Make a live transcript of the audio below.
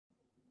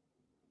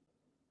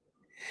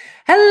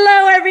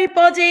Hello,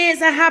 everybody.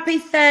 It's a happy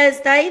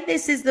Thursday.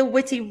 This is the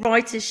Witty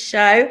Writers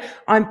Show.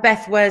 I'm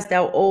Beth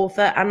Worsdell,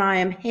 author, and I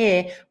am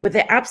here with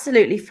the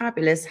absolutely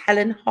fabulous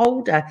Helen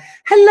Holder.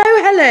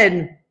 Hello,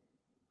 Helen.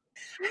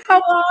 How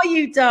are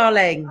you,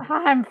 darling?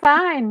 I'm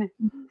fine.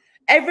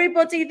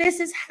 Everybody, this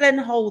is Helen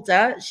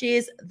Holder. She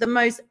is the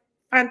most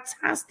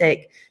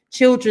fantastic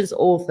children's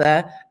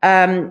author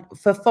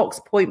for Fox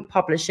Pointe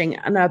Publishing,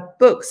 and her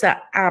books are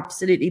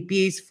absolutely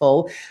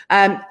beautiful.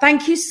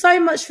 Thank you so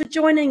much for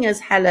joining us,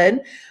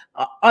 Helen.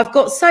 I've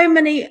got so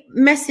many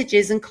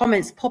messages and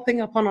comments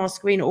popping up on our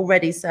screen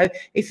already, so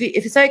if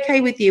it's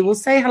okay with you, we'll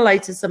say hello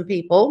to some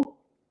people.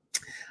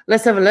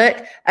 Let's have a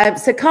look.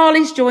 So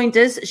Carly's joined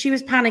us. She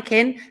was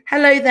panicking.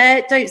 Hello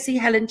there. Don't see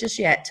Helen just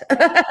yet.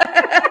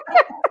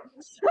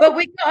 But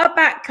we got her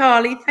back,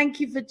 Carly.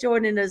 Thank you for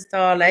joining us,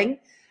 darling.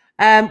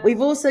 We've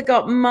also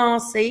got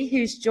Marcy,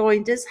 who's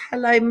joined us.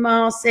 Hello,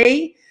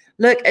 Marcy.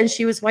 Look, and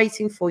she was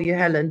waiting for you,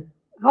 Helen.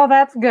 Oh,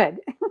 that's good.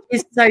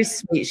 She's so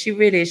sweet. She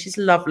really is. She's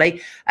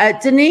lovely.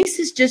 Denise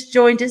has just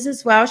joined us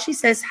as well. She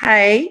says,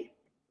 hey.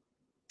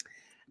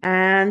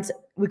 And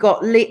we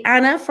got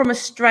Leanna from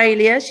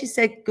Australia. She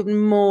said, good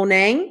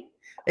morning.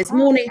 It's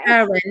morning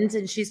her end,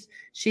 and she's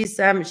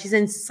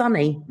in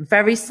sunny,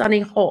 very sunny,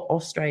 hot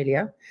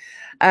Australia.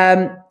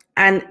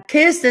 And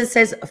Kirsten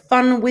says,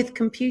 fun with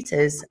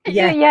computers.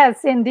 Yeah. Yes,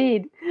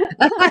 indeed.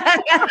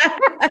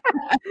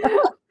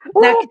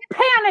 Oh,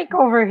 panic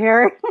over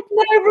here.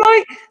 No,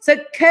 right. So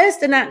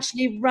Kirsten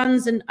actually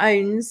runs and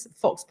owns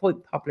Fox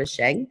Pointe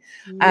Publishing.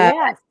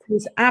 Yes.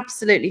 Who's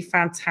absolutely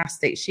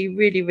fantastic. She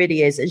really,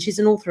 really is. And she's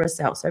an author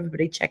herself, so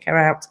everybody check her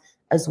out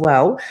as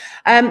well.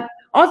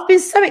 I've been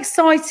so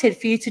excited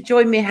for you to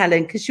join me,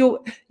 Helen, because your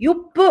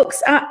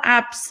books are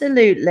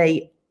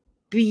absolutely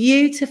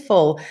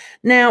beautiful.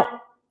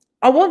 Now,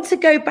 I want to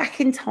go back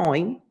in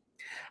time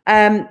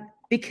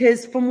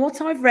because from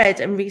what I've read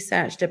and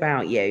researched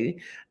about you,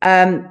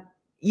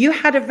 you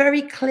had a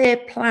very clear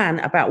plan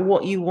about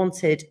what you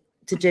wanted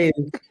to do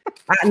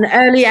at an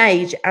early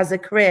age as a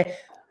career,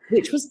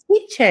 which was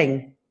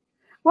teaching.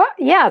 Well,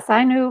 yes,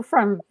 I knew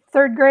from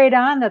third grade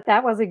on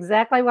that was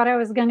exactly what I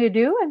was going to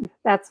do, and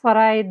that's what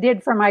I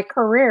did for my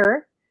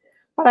career.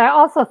 But I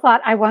also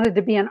thought I wanted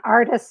to be an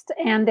artist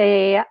and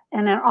an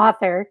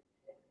author,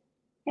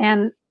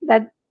 and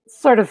that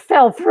sort of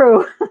fell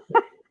through.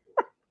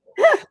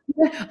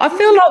 I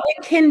feel like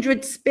we're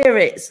kindred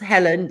spirits,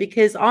 Helen,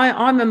 because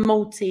I'm a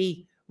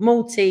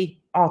multi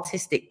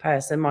artistic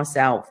person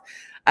myself.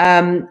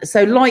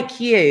 So like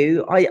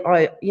you,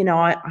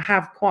 I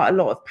have quite a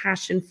lot of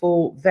passion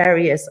for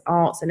various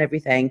arts and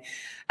everything.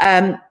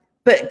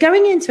 But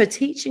going into a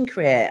teaching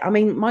career, I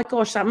mean, my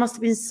gosh, that must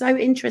have been so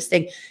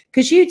interesting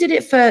because you did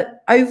it for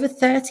over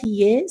 30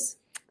 years.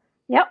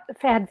 Yep,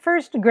 I had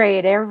first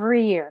grade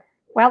every year.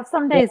 Well,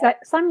 some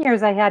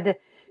years I had a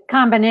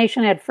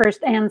combination at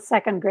first and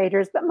second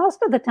graders, but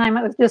most of the time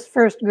it was just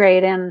first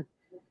grade. And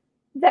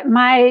that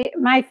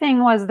my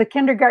thing was the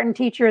kindergarten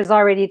teacher has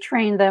already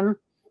trained them,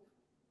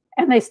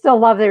 and they still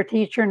love their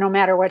teacher no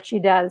matter what she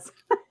does.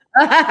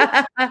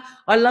 I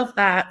love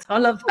that. I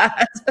love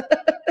that.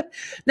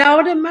 Now,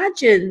 I'd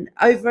imagine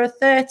over a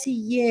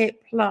 30-year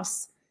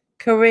plus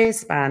career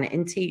span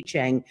in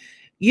teaching,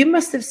 you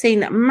must have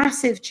seen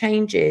massive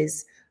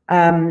changes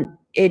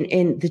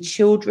in the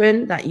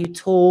children that you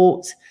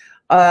taught.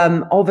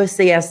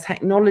 Obviously, as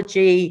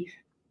technology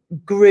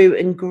grew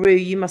and grew,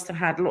 you must have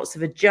had lots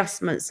of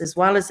adjustments as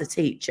well as a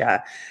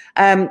teacher.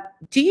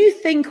 Do you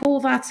think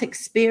all that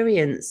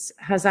experience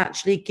has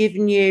actually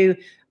given you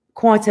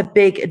quite a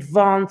big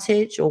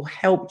advantage or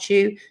helped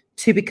you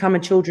to become a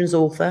children's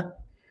author?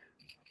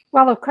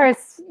 Well, of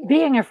course,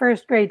 being a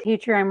first grade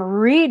teacher, I'm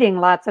reading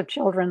lots of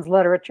children's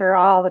literature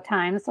all the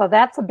time. So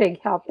that's a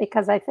big help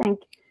because I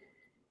think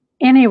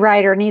any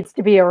writer needs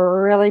to be a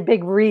really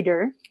big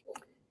reader.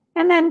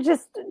 And then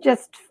just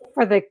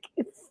for the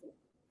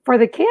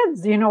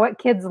kids, you know what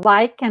kids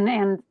like.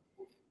 And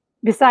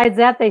besides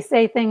that, they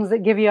say things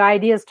that give you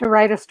ideas to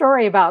write a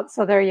story about.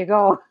 So there you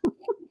go.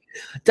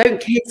 Don't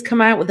kids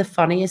come out with the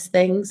funniest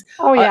things?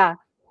 Oh, yeah.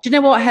 Do you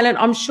know what, Helen?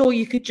 I'm sure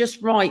you could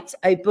just write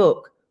a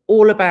book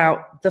all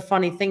about the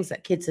funny things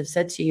that kids have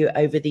said to you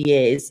over the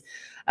years.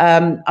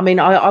 I mean,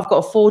 I've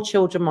got 4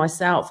 children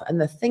myself,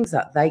 and the things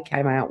that they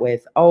came out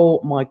with,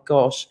 oh my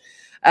gosh.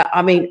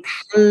 I mean,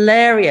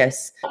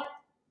 hilarious.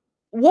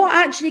 What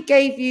actually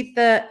gave you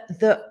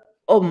the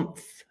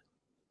oomph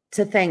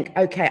to think,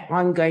 okay,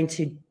 I'm going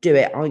to do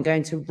it. I'm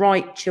going to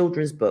write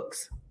children's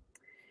books?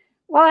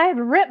 Well, I had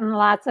written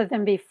lots of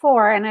them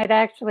before, and I'd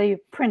actually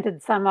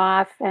printed some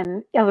off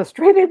and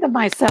illustrated them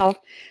myself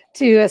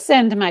to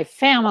send to my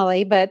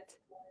family. But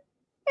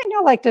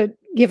I like to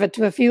give it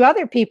to a few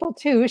other people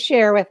too,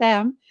 share with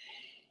them.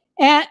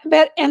 And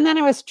then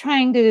I was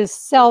trying to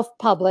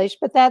self-publish,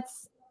 but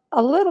that's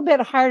a little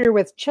bit harder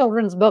with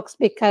children's books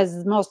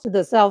because most of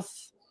the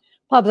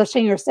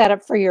self-publishing are set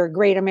up for your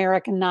great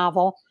American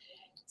novel.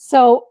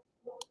 So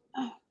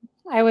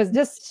I was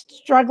just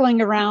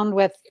struggling around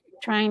with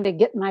trying to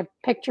get my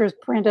pictures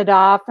printed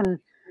off and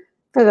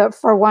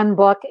for one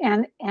book,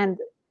 and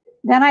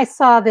then I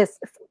saw this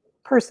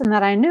person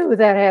that I knew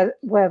that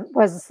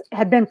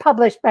had been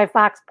published by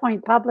Fox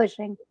Pointe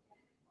Publishing.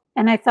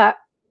 And I thought,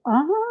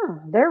 oh,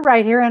 they're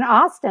right here in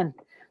Austin.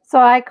 So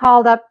I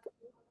called up,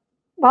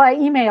 well, I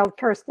emailed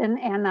Kirsten,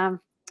 and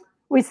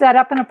we set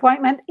up an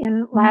appointment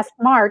in last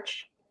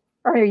March,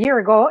 or a year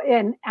ago,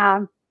 and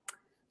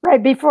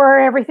right before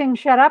everything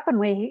shut up, and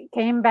we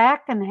came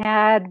back and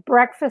had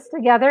breakfast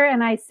together.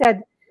 And I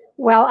said,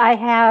 well, I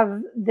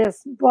have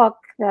this book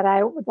that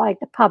I would like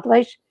to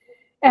publish.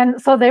 And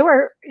so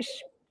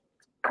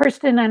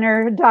Kirsten and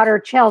her daughter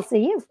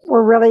Chelsea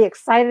were really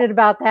excited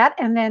about that.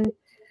 And then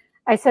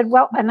I said,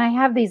 well, and I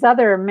have these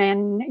other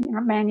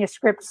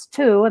manuscripts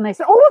too. And they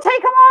said, oh, we'll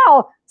take them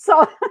all.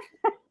 So,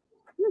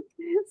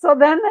 so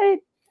then they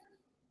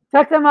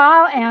took them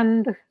all,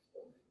 and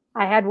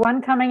I had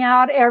one coming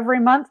out every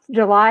month,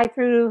 July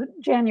through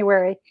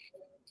January.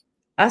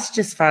 That's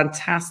just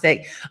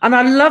fantastic. And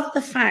I love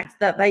the fact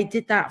that they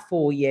did that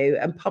for you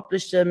and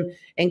published them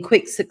in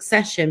quick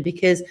succession,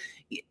 because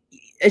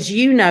as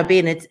you know,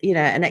 being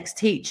an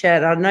ex-teacher,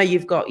 and I know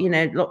you've got,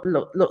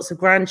 lots of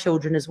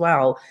grandchildren as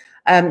well.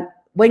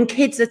 When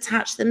kids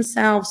attach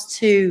themselves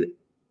to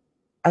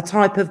a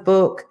type of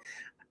book,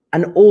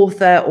 an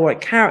author or a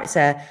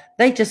character,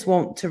 they just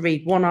want to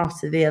read one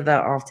after the other,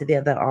 after the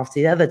other,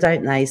 after the other,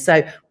 don't they?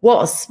 So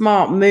what a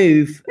smart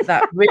move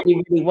that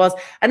really, really was.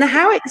 And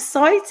how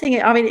exciting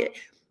I mean,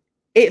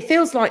 it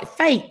feels like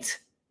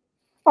fate.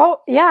 Oh,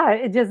 yeah,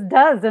 it just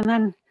does.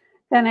 And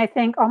then I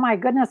think, oh my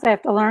goodness, I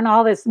have to learn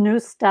all this new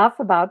stuff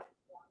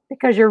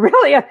because you're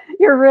really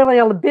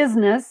a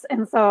business.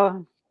 And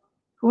so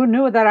who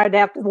knew that I'd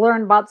have to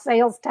learn about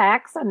sales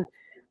tax and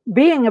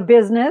being a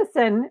business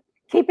and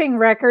keeping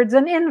records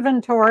and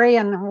inventory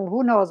and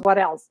who knows what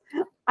else.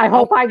 I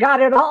hope I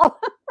got it all.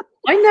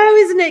 I know,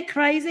 isn't it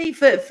crazy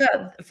for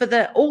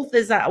the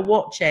authors that are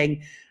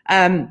watching,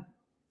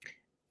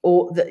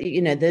 or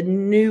the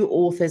new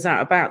authors that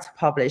are about to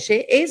publish?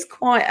 It is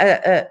quite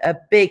a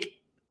big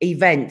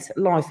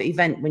life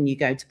event when you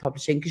go to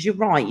publishing, because you're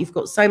right, you've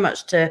got so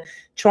much to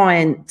try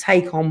and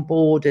take on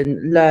board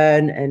and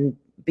learn and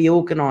be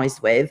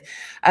organized with.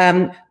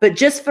 But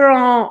just for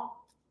our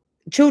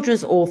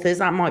children's authors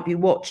that might be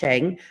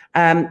watching,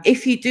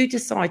 if you do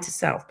decide to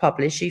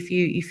self-publish, if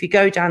you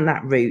go down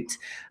that route,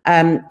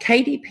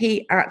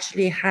 KDP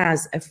actually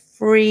has a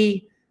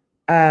free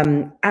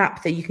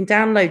app that you can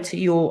download to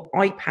your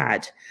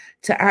iPad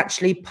to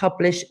actually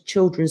publish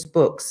children's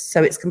books.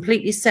 So it's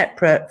completely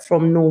separate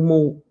from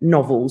normal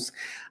novels,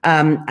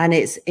 and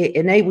it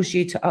enables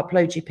you to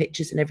upload your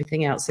pictures and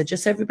everything else. So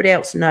just so everybody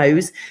else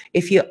knows,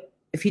 if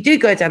you do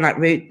go down that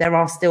route, there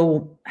are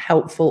still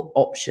helpful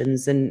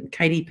options, and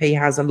KDP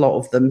has a lot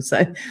of them.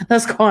 So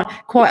that's quite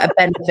a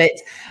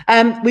benefit.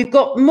 We've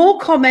got more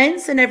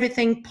comments and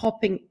everything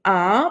popping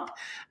up.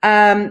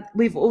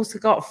 We've also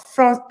got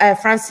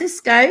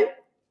Francisco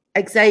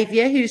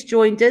Xavier, who's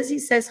joined us. He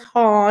says,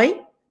 hi.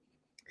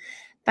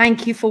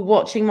 Thank you for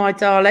watching, my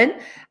darling.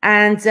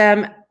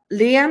 And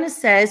Leanna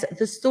says,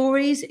 the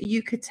stories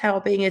you could tell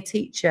being a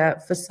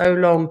teacher for so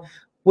long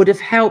would have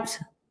helped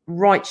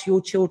write your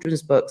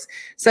children's books.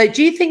 So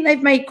do you think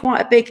they've made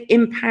quite a big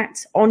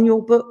impact on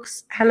your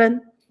books,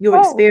 Helen, your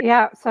experience?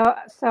 Yeah,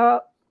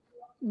 so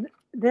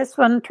this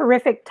one,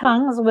 Terrific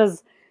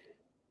Tongues,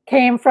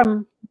 came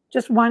from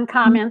just one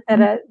comment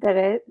that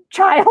a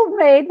child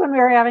made when we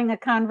were having a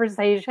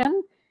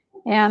conversation,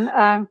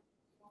 and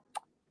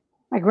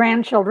my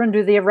grandchildren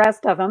do the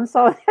rest of them.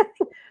 So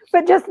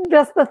but just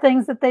the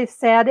things that they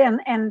said,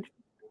 and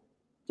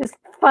just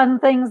fun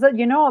things that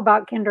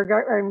about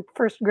kindergarten or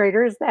first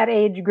graders. That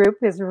age group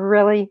is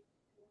really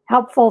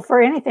helpful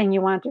for anything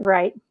you want to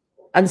write.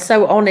 And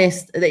so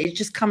honest that it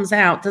just comes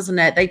out, doesn't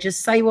it? They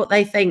just say what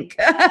they think.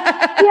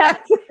 Yeah.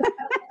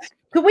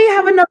 Could we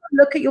have another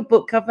look at your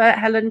book cover,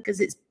 Helen? Because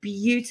it's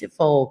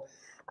beautiful.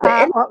 See,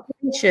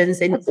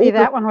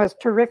 that one was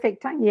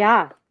terrific.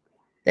 Yeah.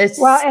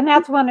 And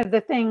that's one of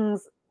the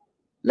things.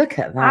 Look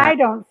at that. I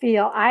don't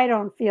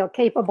feel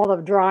capable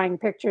of drawing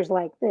pictures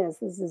like this.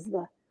 This is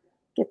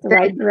get the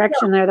right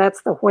direction there.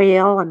 That's the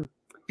whale, and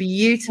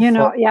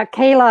beautiful. Yeah.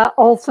 Kayla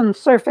Olson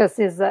Surface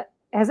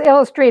has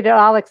illustrated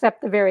all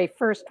except the very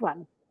first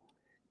one.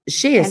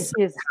 She is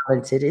so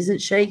talented, isn't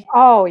she?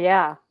 Oh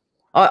yeah.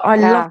 I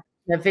love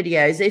her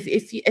videos.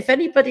 If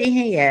anybody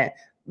here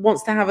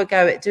wants to have a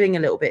go at doing a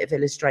little bit of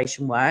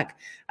illustration work,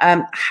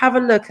 have a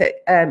look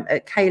at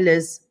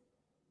Kayla's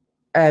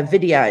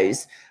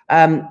videos.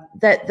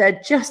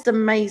 They're just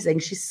amazing.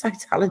 She's so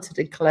talented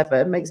and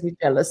clever. It makes me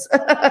jealous.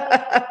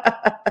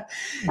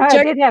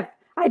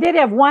 I did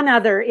have one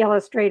other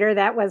illustrator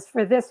that was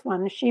for this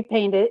one. She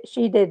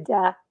did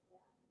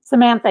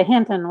Samantha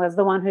Hinton was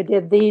the one who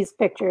did these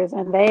pictures,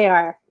 and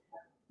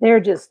they're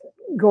just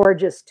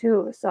gorgeous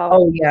too. So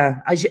oh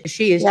yeah,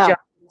 she is just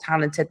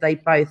talented. They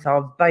both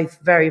are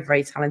very,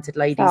 very talented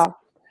ladies. Oh.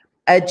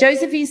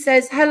 Josephine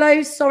says,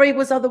 hello, sorry,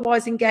 was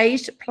otherwise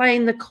engaged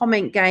playing the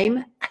comment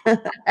game.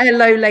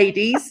 Hello,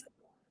 ladies.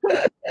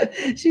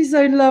 She's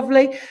so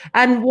lovely.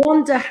 And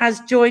Wanda has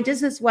joined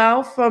us as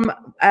well from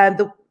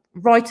the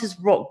Writers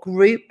Rock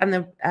group and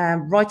the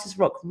Writers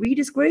Rock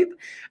Readers group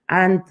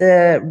and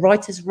the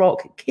Writers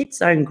Rock Kids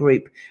Zone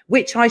group,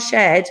 which I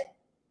shared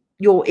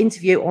your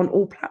interview on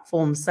all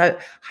platforms. So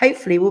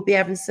hopefully we'll be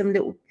having some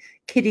little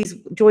kiddies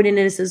joining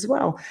us as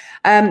well.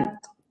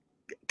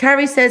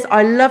 Carrie says,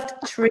 I loved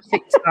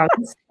Terrific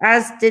Tongues,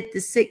 as did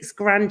the 6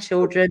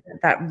 grandchildren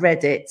that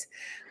read it.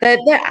 They're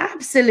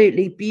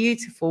absolutely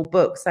beautiful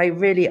books. They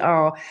really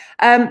are.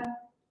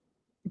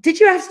 Did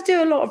you have to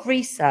do a lot of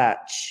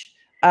research?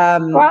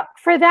 Well,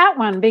 for that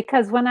one,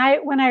 because when I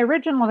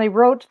originally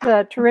wrote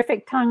the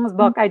Terrific Tongues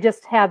book, I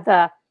just had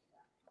the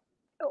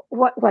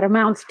what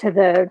amounts to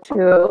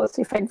let's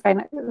see if I can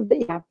find it.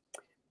 Yeah,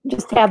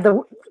 just had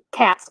the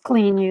cats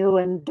clean you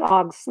and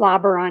dogs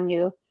slobber on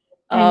you.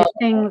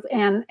 Things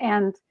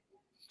and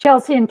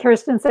Chelsea and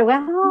Kirsten said,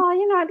 well,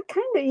 you know,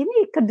 you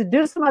need to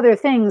do some other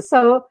things.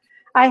 So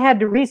I had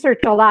to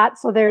research a lot.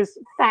 So there's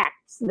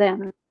facts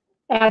then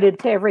added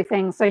to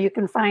everything, so you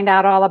can find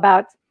out all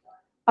about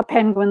a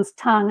penguin's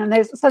tongue. And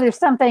there's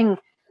something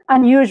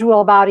unusual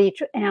about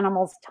each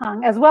animal's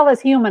tongue, as well as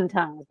human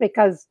tongues,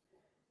 because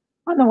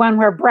on the one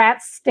where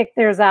brats stick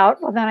theirs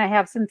out, well, then I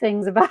have some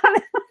things about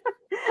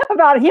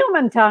about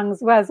human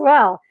tongues as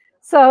well.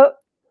 So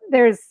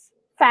there's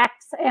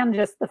facts and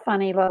just the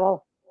funny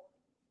little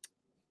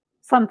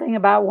something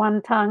about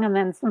one tongue, and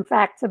then some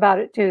facts about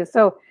it too.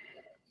 So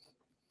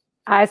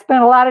I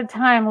spent a lot of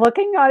time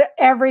looking at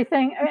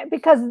everything,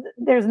 because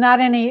there's not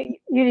any,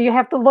 you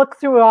have to look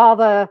through all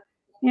the,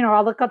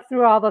 I'll look up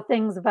through all the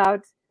things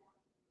about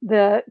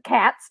the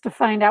cats to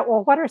find out,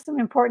 well, what are some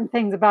important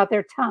things about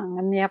their tongue?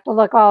 And you have to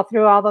look all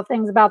through all the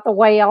things about the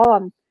whale.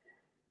 And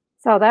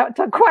so that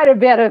took quite a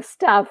bit of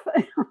stuff.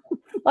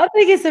 I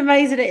think it's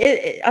amazing.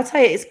 I'll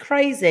tell you, it's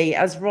crazy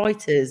as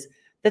writers,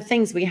 the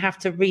things we have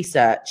to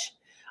research.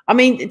 I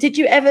mean, did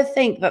you ever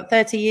think that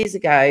 30 years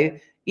ago,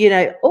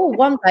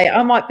 one day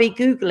I might be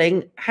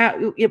Googling how,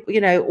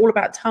 all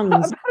about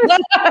tongues?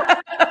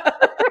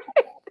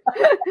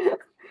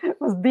 It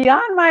was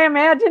beyond my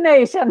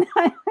imagination.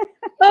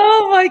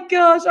 Oh my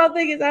gosh, I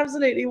think it's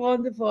absolutely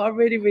wonderful. I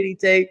really, really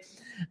do.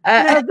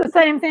 The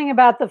same thing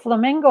about the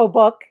flamingo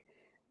book.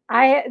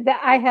 I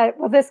had,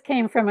 this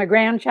came from a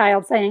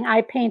grandchild saying,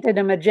 I painted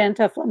a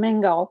magenta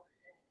flamingo.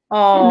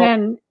 Oh. And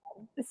then,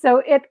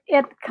 so it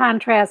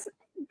contrasts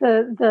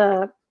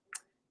the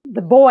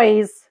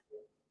boy's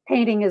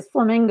painting his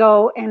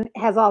flamingo and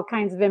has all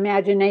kinds of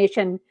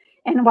imagination,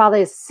 and while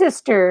his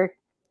sister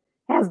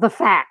has the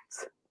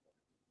facts.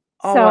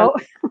 Oh, so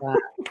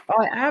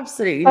I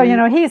absolutely.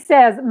 So, he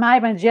says, my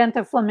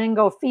magenta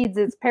flamingo feeds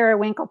its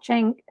periwinkle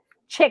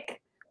chick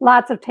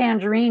lots of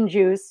tangerine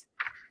juice.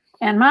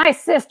 And my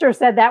sister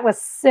said that was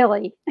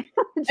silly.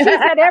 She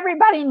said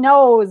everybody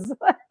knows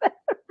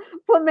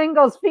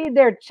flamingos feed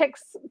their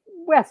chicks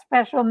with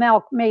special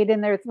milk made in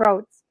their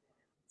throats.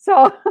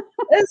 So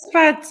it's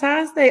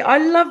fantastic. I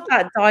love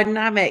that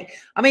dynamic.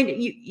 I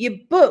mean, your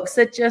books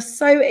are just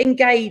so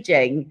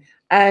engaging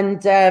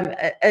and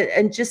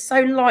just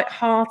so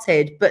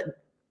light-hearted, but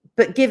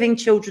giving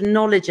children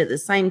knowledge at the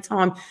same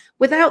time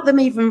without them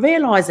even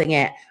realizing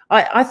it.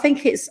 I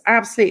think it's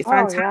absolutely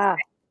fantastic. Oh, yeah.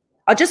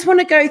 I just want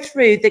to go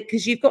through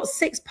because you've got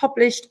 6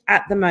 published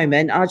at the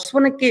moment. I just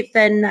want to give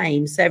their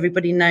names so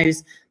everybody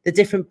knows the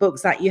different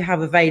books that you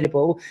have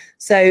available.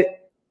 So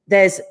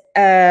there's,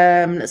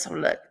 let's have a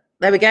look.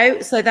 There we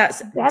go. So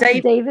that's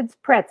David's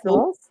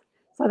Pretzels.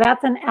 So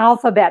that's an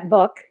alphabet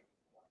book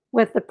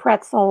with the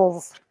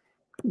pretzels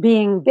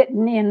being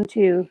bitten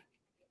into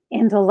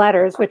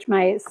letters, which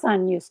my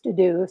son used to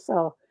do.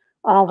 So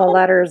all the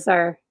letters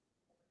are.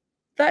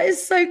 That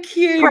is so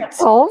cute.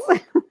 Pretzels.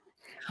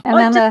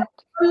 And then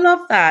I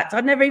love that.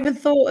 I never even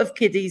thought of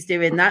kiddies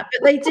doing that,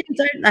 but they do,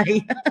 don't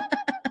they?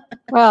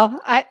 Well,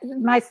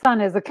 my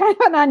son is a kind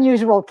of an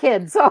unusual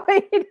kid, so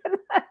he did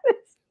that.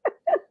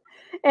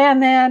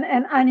 And then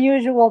an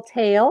unusual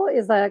tale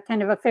is a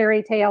kind of a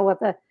fairy tale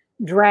with a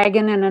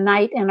dragon and a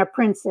knight and a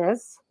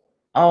princess.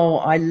 Oh,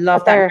 I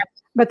love that.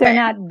 But they're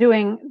not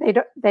doing.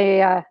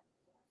 They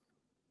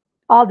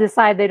all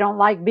decide they don't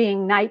like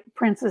being knight,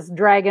 princess,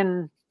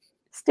 dragon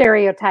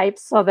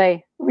stereotypes, so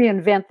they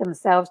reinvent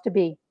themselves to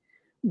be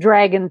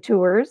dragon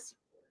tours.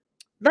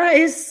 That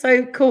is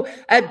so cool.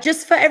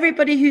 Just for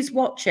everybody who's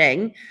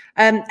watching,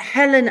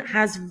 Helen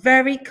has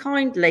very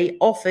kindly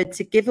offered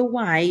to give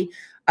away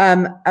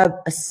a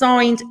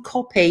signed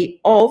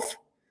copy of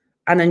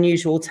An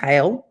Unusual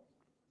Tale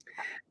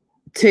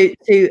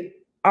to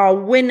our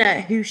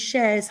winner who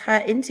shares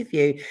her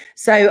interview.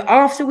 So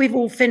after we've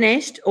all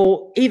finished,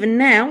 or even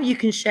now, you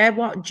can share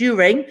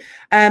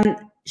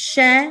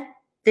share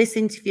this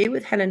interview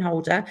with Helen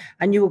Holder,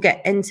 and you will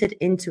get entered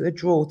into a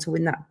draw to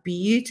win that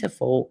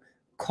beautiful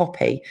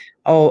copy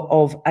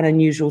of An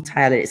Unusual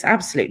Tale. It's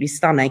absolutely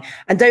stunning.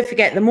 And don't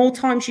forget, the more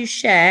times you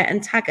share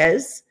and tag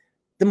us,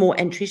 the more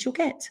entries you'll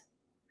get.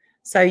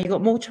 So you've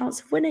got more chance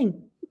of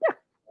winning. Yeah.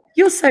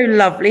 You're so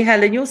lovely,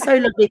 Helen. You're so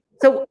lovely.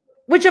 So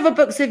which other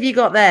books have you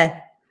got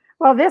there?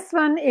 Well, this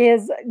one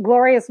is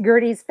Glorious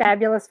Gertie's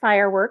Fabulous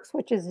Fireworks,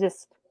 which is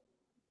just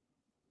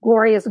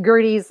Glorious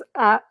Gertie's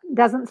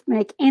doesn't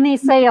make any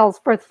sales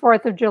for the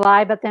 4th of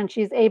July, but then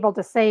she's able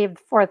to save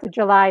the 4th of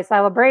July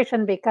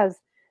celebration because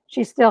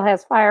she still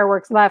has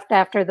fireworks left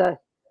after the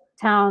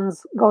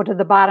towns go to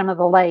the bottom of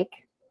the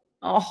lake.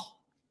 Oh.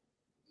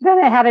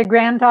 Then I had a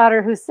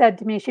granddaughter who said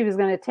to me she was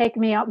going to take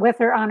me out with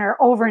her on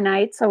her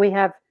overnight, so we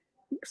have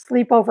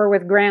sleepover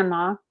with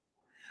grandma.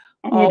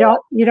 And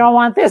you don't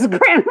want this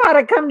grandma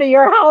to come to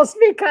your house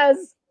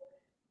because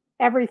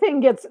everything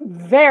gets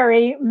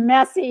very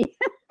messy.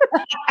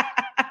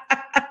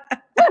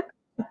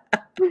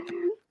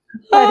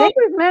 I think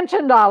we've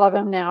mentioned all of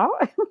them now.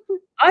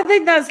 I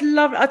think that's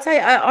lovely. I'll tell you,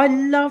 I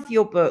love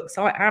your books.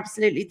 I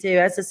absolutely do.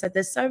 As I said,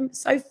 they're so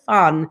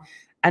fun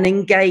and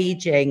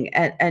engaging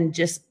and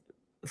just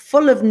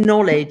full of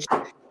knowledge.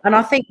 And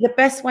I think the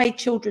best way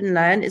children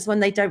learn is when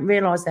they don't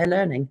realize they're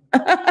learning.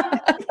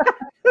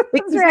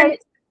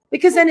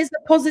 Because then it's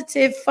a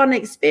positive, fun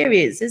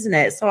experience, isn't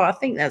it? So I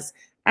think that's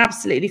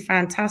absolutely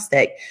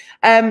fantastic.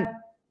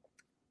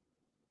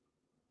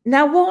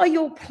 Now, what are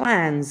your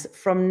plans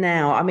from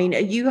now? I mean, are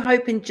you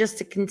hoping just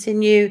to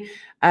continue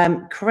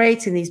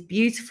creating these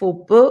beautiful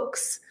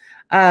books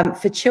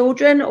for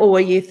children, or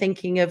are you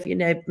thinking of, you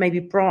know, maybe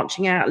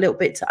branching out a little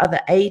bit to other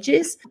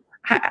ages?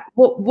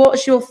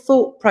 What's your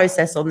thought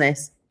process on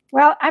this?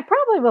 Well, I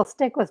probably will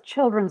stick with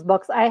children's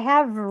books. I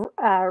have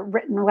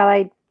written, well,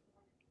 I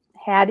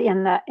had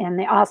in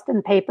the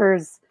Austin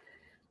papers,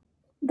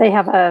 they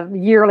have a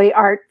yearly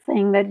art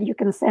thing that you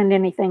can send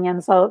anything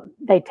in, so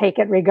they take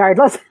it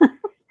regardless.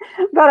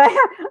 But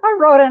I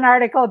wrote an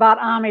article about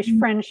Amish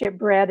friendship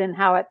bread and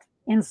how it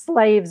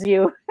enslaves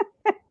you.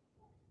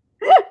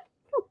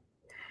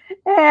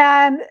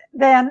 And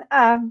then,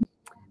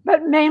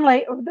 but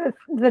mainly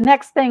the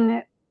next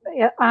thing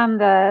on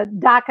the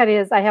docket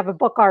is I have a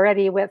book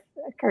already with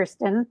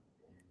Kirsten's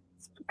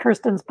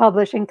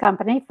publishing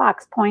company,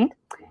 Fox Pointe.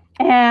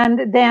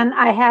 And then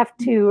I have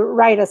to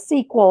write a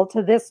sequel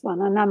to this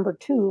one, a number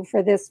 2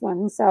 for this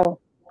one. So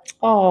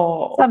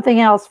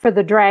something else for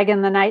the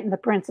Dragon, the Knight, and the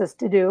Princess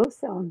to do.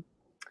 So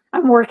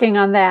I'm working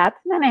on that.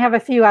 And then I have a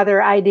few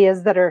other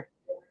ideas that are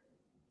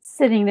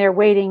sitting there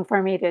waiting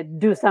for me to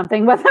do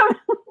something with them.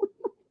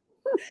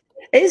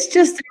 It's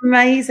just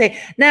amazing.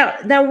 Now,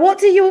 what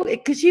do you?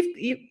 Because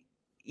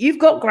you've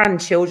got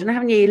grandchildren,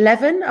 haven't you?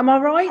 11, am I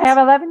right? I have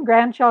 11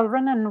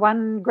 grandchildren and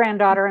 1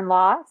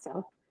 granddaughter-in-law.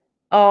 So.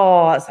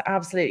 Oh, that's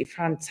absolutely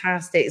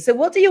fantastic. So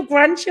what do your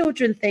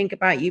grandchildren think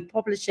about you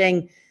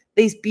publishing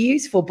these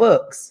beautiful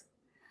books?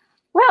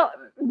 Well,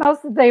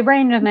 they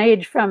range in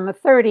age from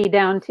 30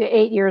 down to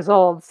 8 years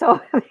old.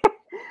 So,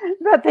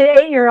 but the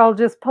 8-year-old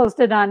just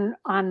posted on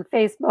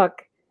Facebook.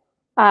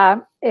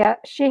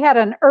 She had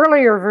an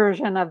earlier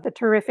version of the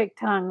Terrific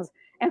Tongues.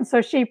 And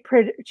so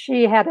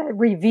she had a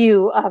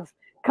review of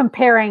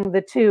comparing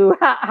the two,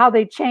 how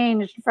they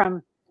changed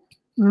from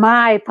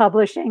my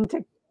publishing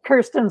to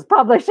Kirsten's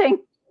publishing,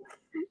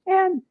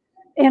 and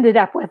ended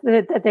up with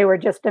it that they were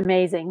just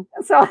amazing.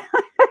 So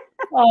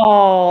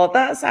oh,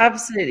 that's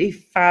absolutely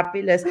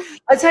fabulous.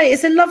 I tell you,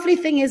 it's a lovely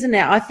thing, isn't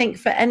it? I think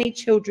for any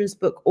children's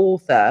book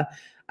author,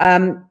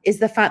 is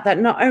the fact that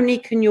not only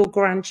can your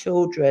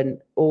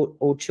grandchildren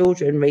or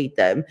children read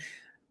them,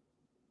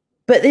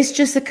 but it's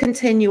just a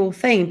continual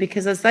thing,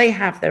 because as they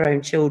have their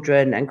own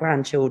children and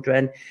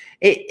grandchildren,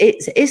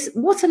 it's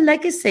what a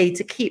legacy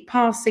to keep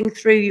passing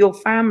through your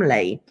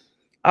family.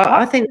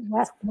 I think.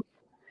 Yes.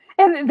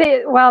 And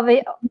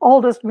the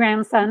oldest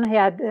grandson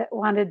had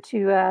wanted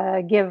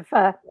to give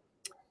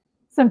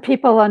some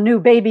people a new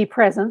baby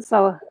present,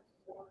 so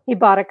he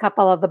bought a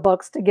couple of the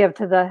books to give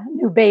to the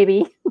new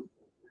baby.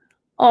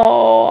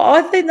 Oh,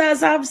 I think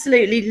that's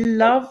absolutely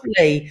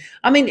lovely.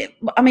 I mean,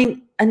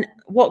 and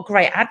what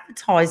great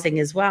advertising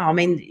as well. I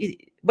mean,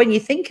 when you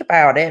think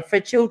about it, for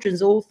a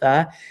children's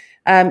author,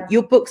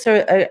 your books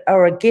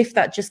are a gift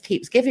that just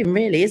keeps giving,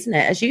 really, isn't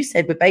it? As you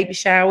said, with baby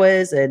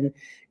showers and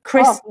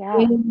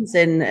christenings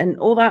and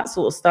all that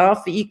sort of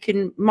stuff, you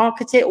can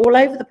market it all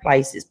over the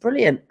place. It's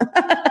brilliant.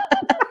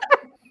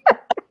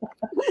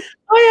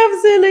 I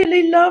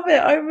absolutely love it.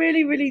 I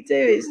really, really do.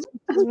 It's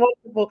just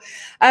wonderful.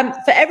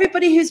 For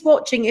everybody who's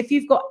watching, if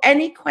you've got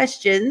any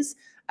questions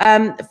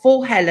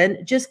for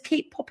Helen, just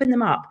keep popping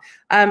them up,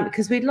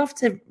 because we'd love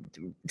to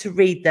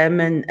read them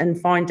and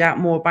find out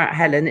more about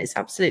Helen. It's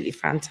absolutely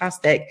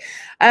fantastic.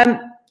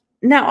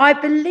 Now, I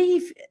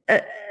believe,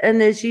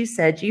 and as you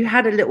said, you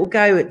had a little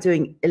go at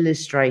doing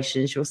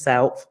illustrations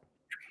yourself.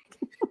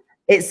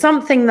 It's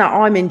something that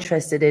I'm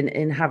interested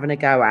in having a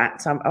go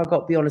at. I've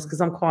got to be honest,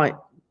 because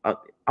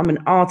I'm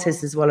an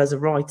artist as well as a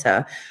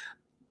writer.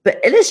 But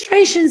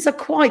illustrations are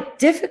quite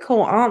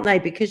difficult, aren't they?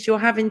 Because you're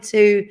having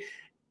to,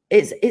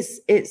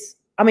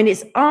 I mean,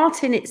 it's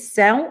art in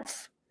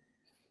itself,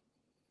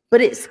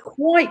 but it's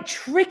quite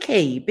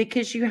tricky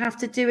because you have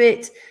to do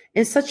it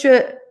in such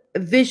a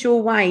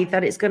visual way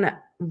that it's going to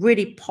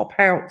really pop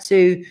out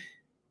to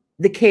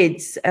the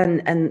kids,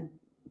 and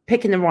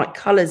picking the right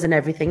colors and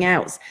everything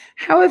else.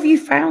 How have you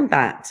found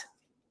that?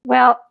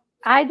 Well,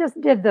 I just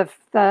did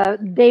the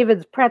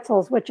David's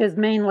pretzels, which is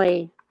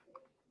mainly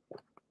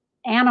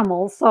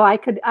animals, so I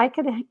could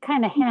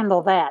kind of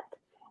handle that.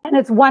 And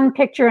it's one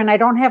picture, and I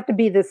don't have to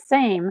be the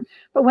same.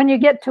 But when you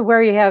get to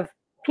where you have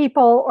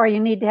people, or you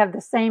need to have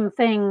the same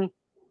thing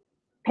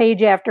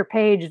page after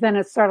page, then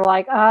it's sort of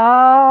like,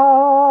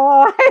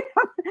 oh,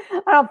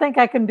 I don't think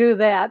I can do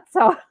that.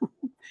 So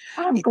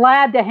I'm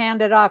glad to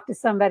hand it off to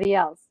somebody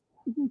else.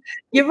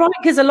 You're right,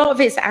 because a lot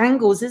of it's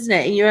angles, isn't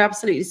it? And you're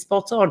absolutely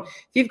spot on.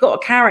 If you've got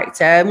a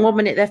character and 1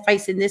 minute they're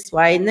facing this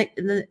way,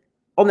 and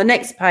on the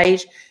next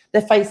page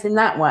they're facing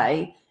that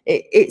way,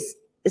 it's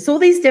all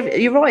these different,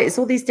 you're right, it's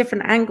all these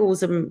different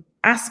angles and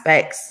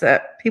aspects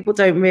that people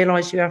don't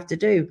realize you have to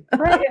do.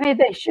 Right. I mean,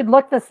 they should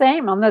look the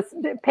same on this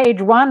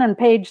page 1 and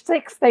page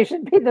 6. They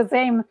should be the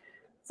same,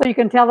 so you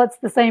can tell it's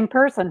the same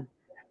person.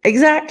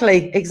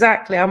 Exactly.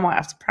 I might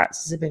have to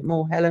practice a bit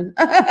more, Helen.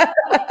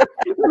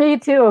 Me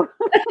too.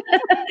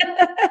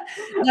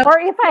 Or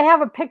if I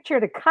have a picture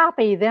to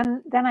copy,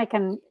 then I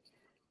can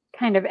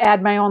kind of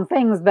add my own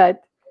things.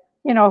 But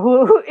you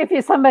know,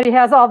 if somebody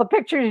has all the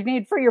pictures you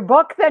need for your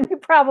book, then you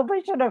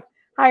probably should have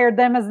hired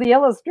them as the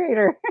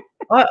illustrator.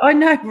 I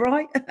know,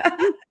 right?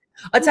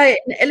 I tell you,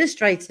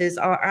 illustrators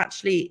are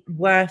actually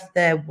worth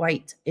their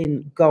weight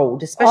in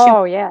gold,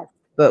 especially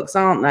books,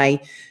 aren't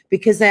they?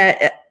 Because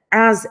they're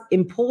as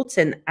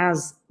important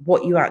as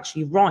what you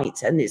actually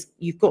write, and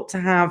you've got to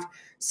have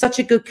such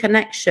a good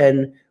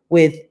connection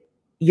with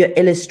your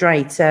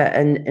illustrator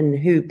and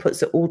who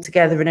puts it all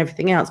together and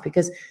everything else,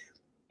 because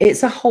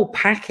it's a whole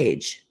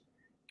package.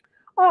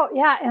 Oh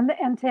yeah,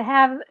 and to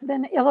have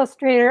an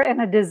illustrator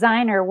and a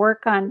designer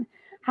work on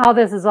how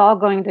this is all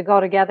going to go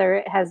together,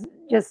 it has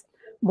just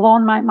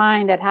blown my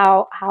mind at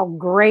how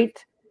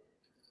great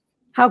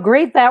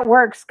that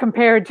works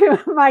compared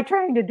to my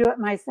trying to do it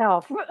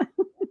myself.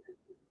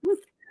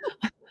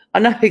 I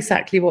know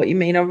exactly what you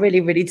mean. I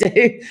really, really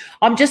do.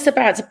 I'm just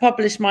about to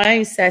publish my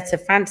own set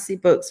of fantasy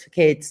books for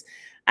kids,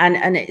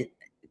 and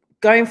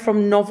going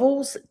from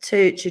novels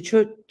to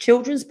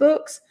children's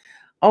books.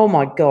 Oh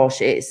my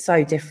gosh, it's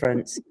so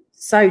different.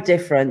 So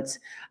different.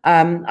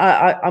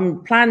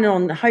 I'm planning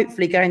on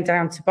hopefully going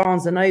down to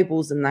Barnes and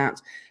Nobles and that,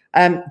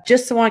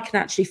 just so I can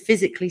actually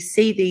physically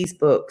see these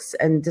books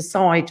and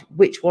decide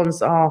which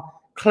ones are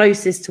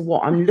closest to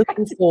what I'm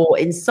looking for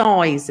in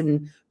size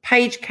and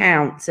page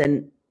count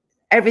and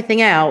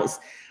everything else.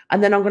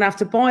 And then I'm going to have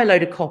to buy a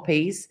load of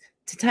copies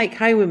to take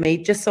home with me,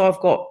 just so I've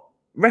got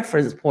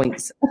reference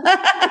points.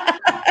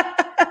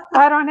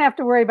 I don't have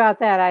to worry about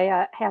that.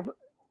 I have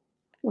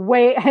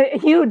a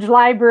huge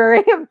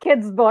library of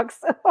kids'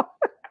 books.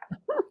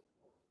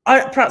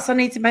 Perhaps I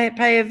need to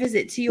pay a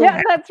visit to your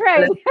house. That's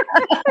right.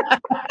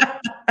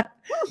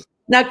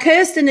 Now,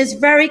 Kirsten is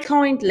very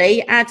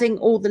kindly adding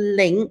all the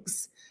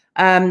links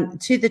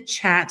to the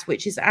chat,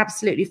 which is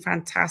absolutely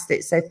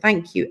fantastic. So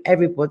thank you,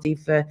 everybody,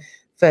 for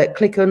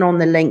clicking on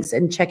the links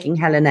and checking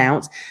Helen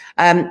out.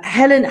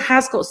 Helen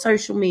has got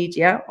social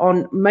media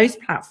on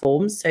most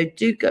platforms, so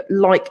do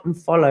like and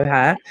follow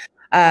her.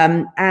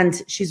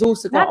 And she's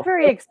also got not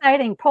very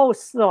exciting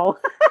posts, though.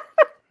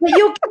 But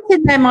you're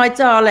getting there, my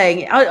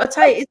darling. I'll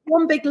tell you, it's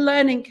one big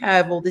learning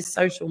curve, all this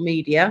social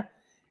media.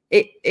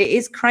 It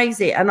is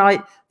crazy. And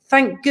I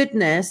thank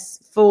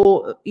goodness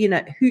for, you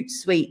know,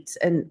 Hootsuite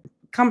and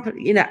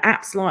company, you know,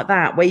 apps like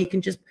that, where you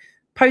can just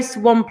post to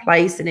one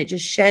place and it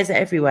just shares it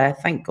everywhere.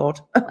 Thank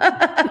God.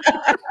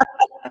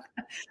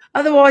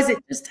 Otherwise, it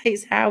just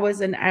takes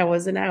hours and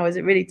hours and hours.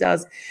 It really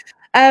does.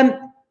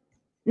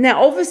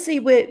 Now, obviously,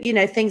 you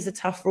know, things are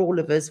tough for all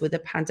of us with the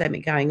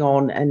pandemic going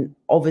on, and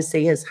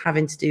obviously us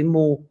having to do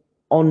more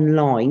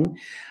online.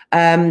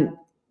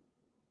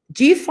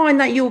 Do you find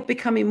that you're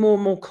becoming more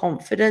and more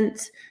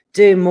confident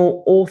doing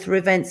more author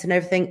events and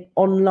everything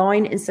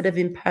online instead of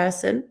in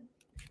person?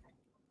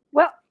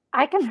 Well,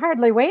 I can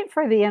hardly wait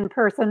for the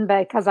in-person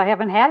because I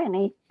haven't had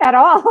any at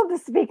all to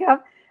speak of.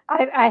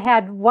 I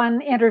had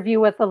one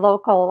interview with the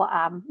local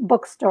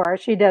bookstore.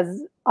 She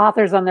does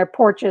authors on their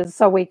porches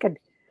so we could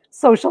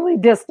socially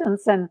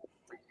distance,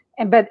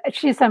 but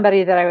she's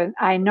somebody that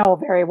I know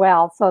very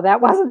well, so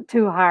that wasn't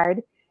too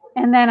hard.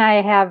 And then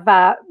I have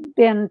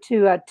been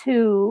to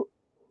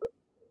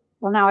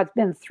now it's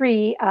been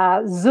 3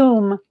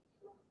 Zoom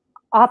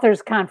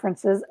authors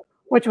conferences,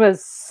 which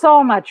was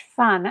so much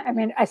fun. I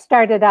mean, I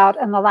started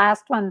out in the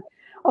last one,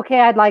 okay,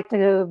 I'd like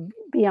to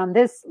be on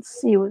this,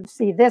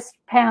 see this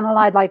panel,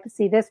 I'd like to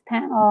see this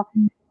panel,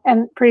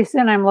 and pretty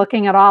soon I'm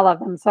looking at all of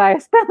them. So I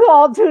spent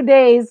all 2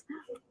 days.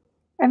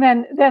 And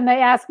then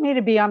they asked me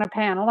to be on a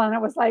panel, and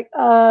it was like,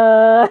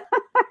 well,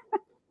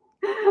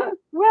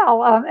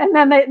 and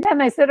then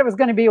they said it was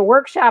going to be a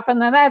workshop,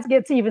 and then that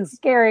gets even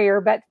scarier.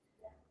 But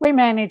we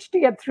managed to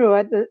get through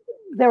it.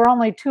 There were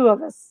only 2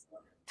 of us,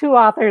 2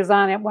 authors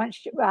on it.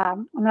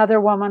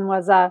 Another woman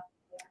was a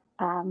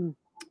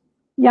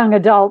young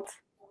adult,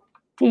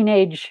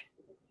 teenage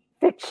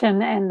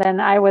fiction, and then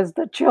I was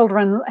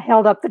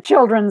held up the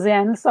children's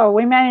end. So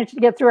we managed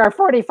to get through our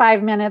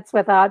 45 minutes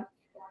without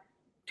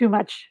too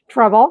much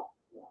trouble.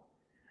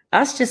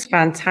 That's just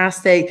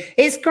fantastic.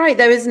 It's great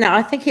though, isn't it?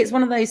 I think it's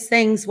one of those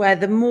things where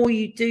the more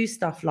you do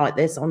stuff like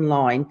this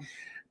online,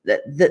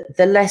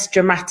 the less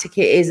dramatic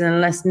it is and the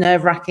less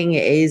nerve-wracking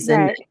it is,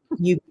 and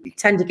you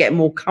tend to get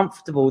more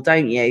comfortable,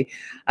 don't you?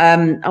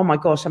 Oh my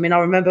gosh, I mean, I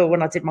remember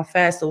when I did my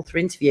first author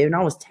interview and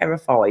I was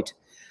terrified.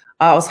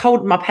 I was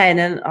holding my pen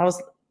and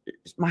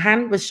my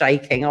hand was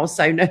shaking. I was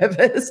so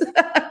nervous.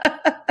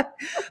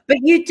 But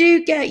you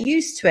do get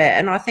used to it,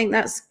 and I think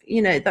that's,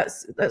 you know,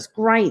 that's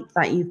great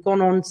that you've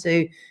gone on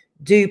to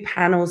do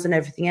panels and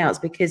everything else,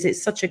 because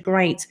it's such a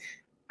great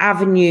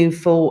avenue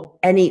for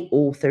any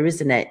author,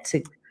 isn't it,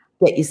 to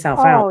get yourself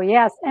out? Oh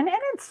yes, and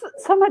it's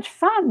so much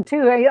fun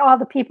too. All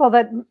the people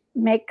that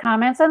make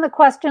comments and the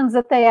questions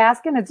that they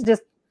ask, and it's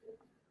just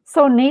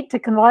so neat to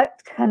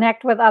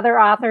connect with other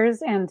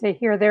authors and to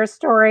hear their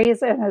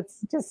stories, and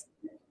it's just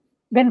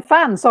been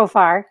fun so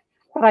far.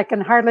 But I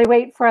can hardly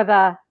wait for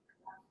the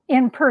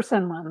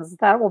in-person ones.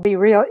 That will be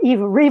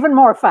even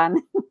more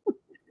fun.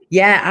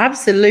 Yeah,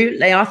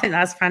 absolutely. I think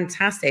that's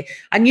fantastic.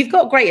 And you've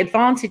got great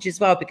advantage as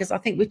well, because I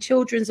think with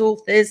children's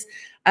authors,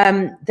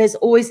 there's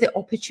always the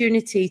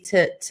opportunity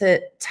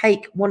to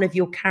take one of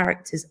your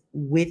characters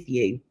with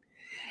you.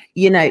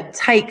 You know,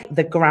 take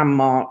the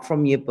grandma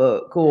from your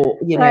book, or,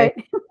 you know,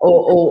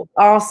 or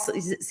ask,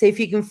 see if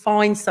you can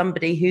find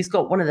somebody who's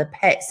got one of the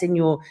pets in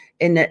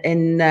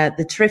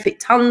the terrific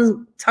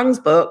tongues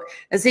book,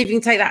 and see if you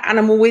can take that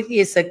animal with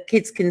you so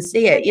kids can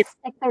see it. You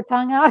stick their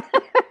tongue out.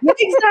 Yeah,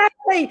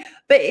 exactly.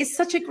 But it's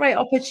such a great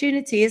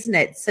opportunity, isn't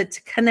it? So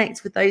to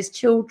connect with those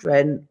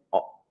children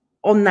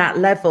on that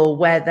level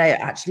where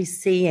they're actually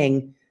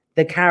seeing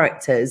the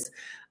characters.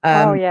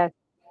 Oh yes.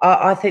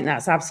 I think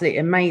that's absolutely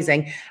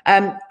amazing.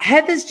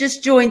 Heather's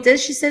just joined us.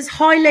 She says,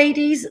 "Hi,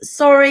 ladies.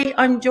 Sorry,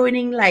 I'm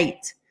joining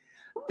late."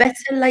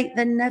 Better late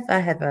than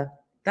never, Heather.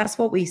 That's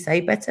what we say.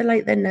 Better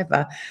late than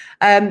never.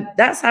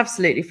 That's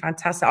absolutely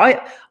fantastic.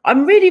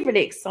 I'm really,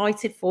 really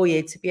excited for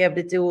you to be able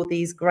to do all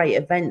these great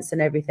events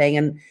and everything.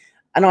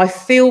 And I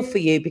feel for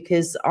you,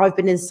 because I've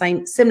been in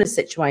the similar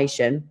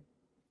situation.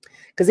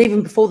 Because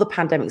even before the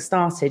pandemic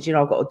started, you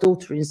know, I've got a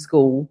daughter in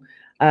school.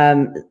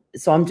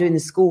 So I'm doing the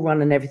school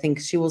run and everything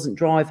because she wasn't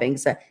driving.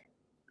 So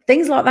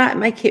things like that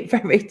make it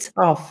very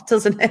tough,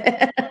 doesn't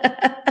it?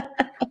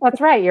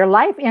 That's right. Your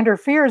life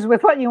interferes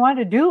with what you want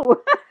to do.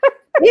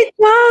 It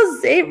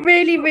does. It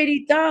really,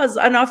 really does.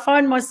 And I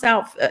find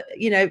myself,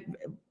 you know,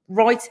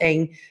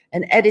 writing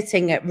and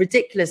editing at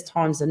ridiculous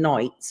times of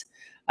night.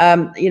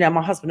 You know,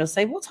 my husband will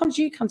say, "What time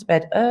do you come to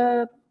bed?"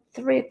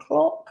 3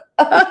 o'clock.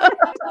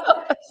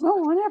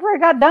 Well, whenever I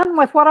got done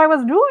with what I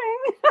was doing.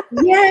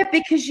 Yeah,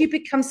 because you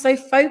become so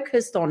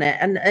focused on it.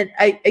 And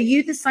are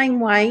you the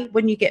same way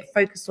when you get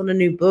focused on a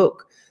new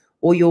book,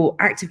 or you're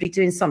actively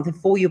doing something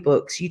for your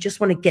books? You just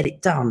want to get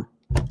it done.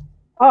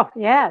 Oh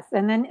yes,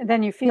 and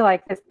then you feel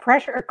like this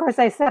pressure. Of course,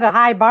 I set a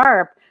high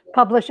bar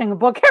publishing a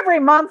book every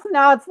month.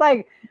 Now it's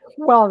like,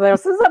 well,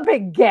 this is a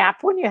big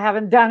gap when you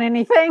haven't done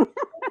anything.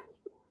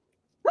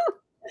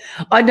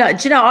 I know.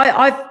 Do you know?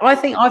 I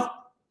think I've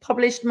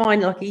published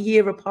mine like a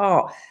year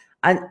apart,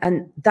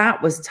 and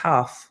that was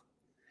tough.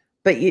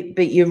 But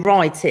you're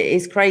right, it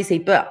is crazy.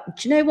 But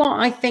do you know what?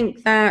 I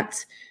think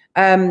that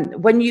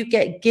when you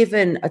get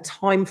given a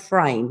time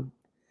frame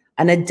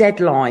and a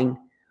deadline,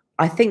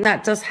 I think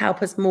that does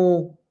help us be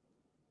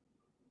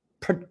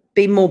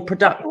more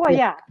productive. Well,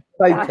 yeah.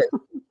 Focused.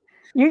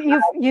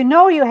 You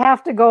know you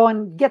have to go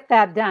and get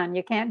that done.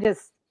 You can't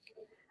just,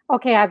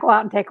 okay, I'll go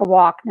out and take a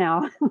walk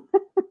now.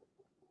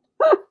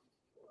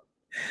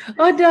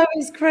 I know,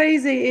 it's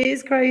crazy. It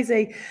is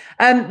crazy.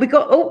 We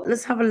got,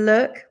 let's have a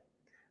look.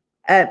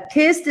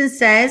 Kirsten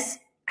says,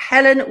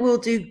 "Helen will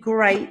do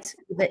great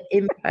with the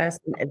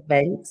in-person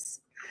events."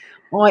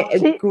 I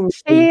agree.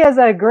 She is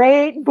a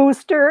great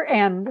booster,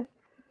 and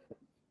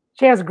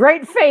she has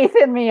great faith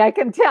in me, I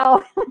can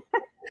tell.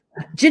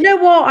 Do you know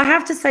what? I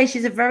have to say,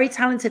 she's a very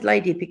talented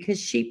lady, because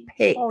she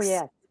picks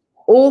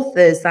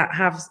authors that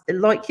have,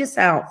 like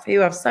yourself, who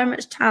have so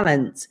much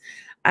talent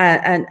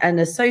and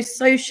are so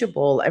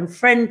sociable and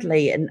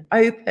friendly and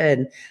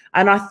open.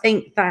 And I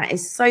think that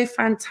is so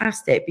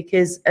fantastic,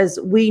 because as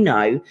we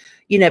know,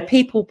 you know,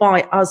 people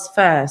buy us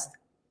first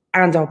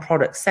and our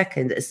product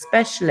second,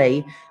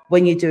 especially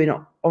when you're doing it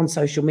on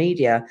social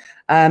media,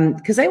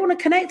 because they want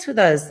to connect with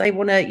us. They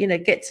want to, you know,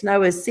 get to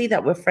know us, see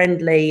that we're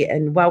friendly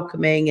and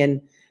welcoming,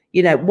 and,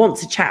 you know, want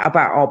to chat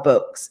about our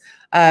books.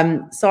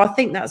 So I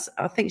think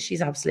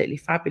she's absolutely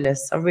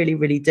fabulous. I really,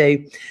 really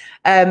do.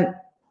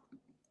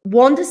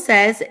 Wanda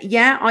says,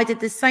 "Yeah, I did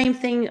the same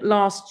thing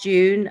last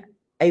June,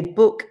 a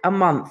book a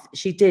month."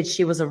 She did.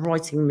 She was a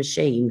writing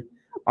machine.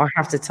 I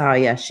have to tell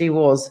you, she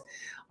was.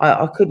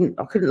 I couldn't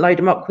load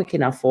them up quick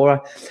enough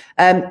for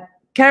her.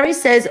 Carrie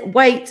says,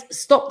 "Wait,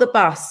 stop the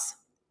bus.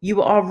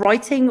 You are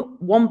writing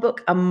one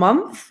book a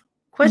month?"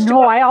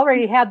 No, I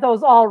already had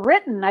those all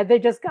written. They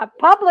just got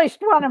published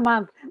one a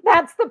month.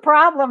 That's the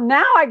problem.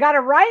 Now I got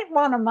to write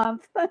one a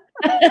month.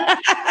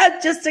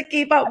 Just to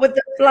keep up with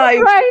the flow.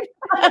 Right.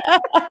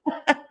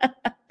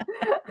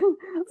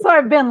 So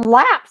I've been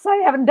lapsed. I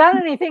haven't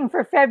done anything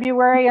for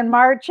February and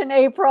March and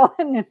April.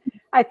 And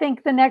I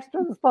think the next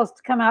one's supposed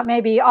to come out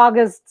maybe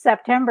August,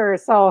 September.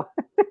 So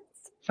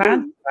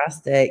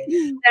fantastic.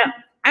 Now,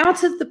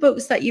 out of the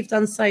books that you've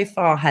done so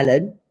far,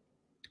 Helen,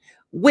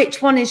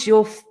 which one is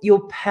your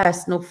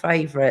personal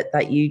favorite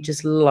that you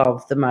just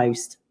love the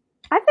most?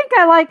 I think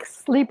I like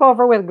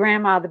Sleepover with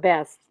Grandma the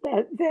best.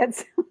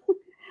 That's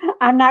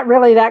I'm not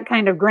really that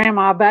kind of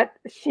grandma, but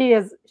she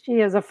is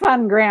a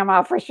fun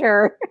grandma for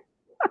sure.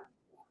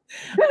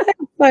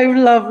 So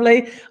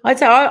lovely.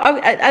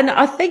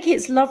 I think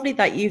it's lovely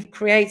that you've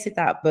created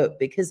that book,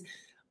 because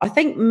I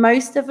think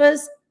most of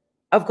us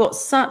have got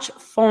such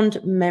fond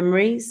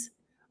memories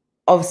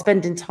of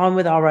spending time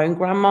with our own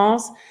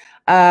grandmas.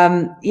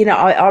 You know,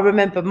 I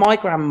remember my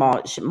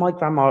grandma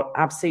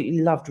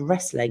absolutely loved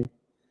wrestling.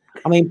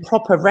 I mean,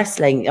 proper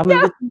wrestling. I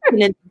mean, we're talking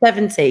in the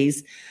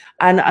 70s,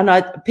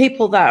 and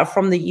people that are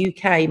from the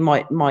UK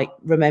might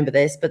remember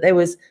this, but there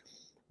was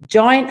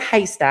Giant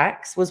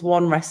Haystacks was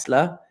one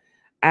wrestler,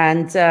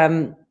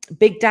 and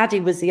Big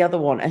Daddy was the other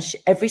one. And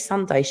every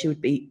Sunday she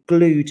would be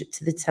glued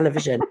to the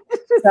television.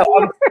 So I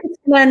would sit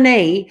on her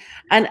knee,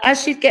 and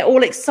as she'd get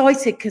all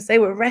excited because they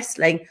were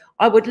wrestling,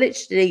 I would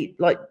literally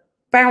like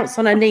bounce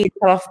on her knee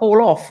until I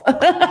fall off.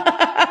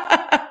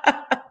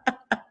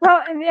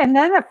 Well, and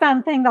then a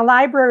fun thing, the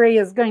library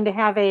is going to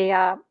have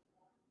the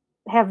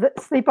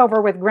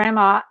Sleepover with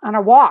Grandma on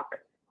a walk,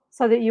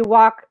 so that you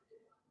walk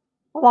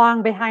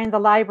along behind the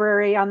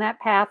library on that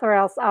path, or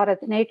else out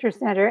at the nature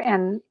center,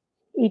 and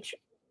each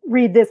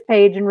read this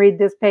page and read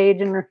this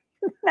page, and the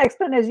next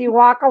one as you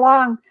walk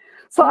along.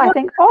 So I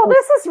think, oh,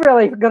 this is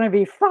really going to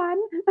be fun.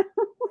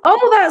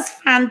 Oh, that's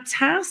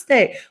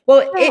fantastic.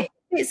 Well,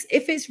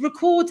 if it's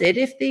recorded,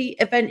 if the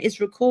event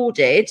is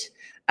recorded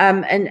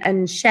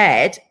and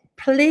shared,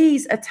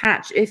 please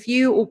attach, if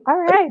you or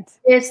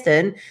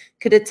Kirsten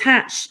could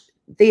attach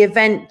the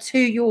event to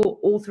your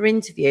author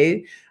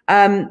interview,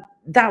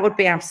 that would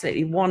be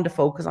absolutely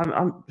wonderful, because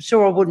I'm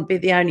sure I wouldn't be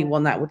the only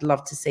one that would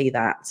love to see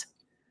that.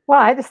 Well,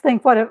 I just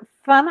think what a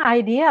fun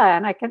idea,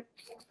 and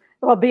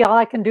it'll be all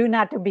I can do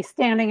not to be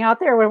standing out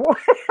there with,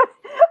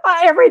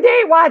 every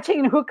day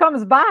watching who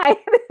comes by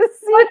to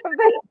see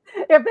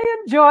if they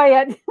enjoy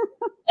it.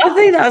 I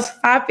think that's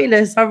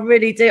fabulous. I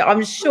really do.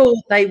 I'm sure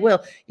they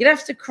will. You'd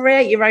have to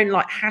create your own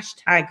like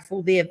hashtag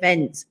for the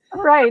event.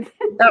 Right.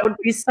 That would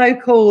be so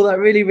cool. That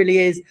really, really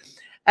is.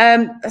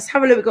 Let's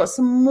have a look. We've got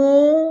some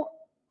more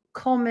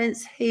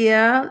comments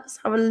here. Let's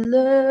have a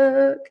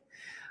look.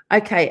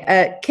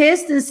 Okay.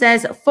 Kirsten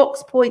says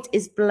Fox Pointe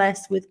is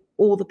blessed with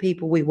all the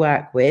people we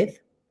work with.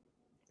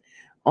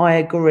 I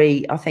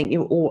agree. I think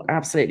you're all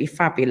absolutely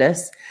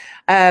fabulous.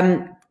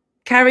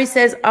 Carrie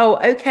says, oh,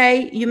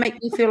 okay, you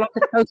make me feel like a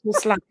total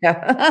slacker.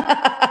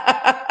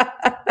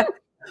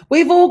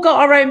 We've all got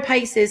our own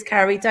paces,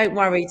 Carrie. Don't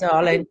worry,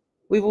 darling.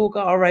 We've all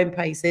got our own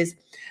paces.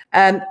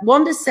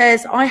 Wanda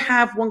says, I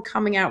have one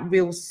coming out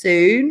real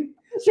soon.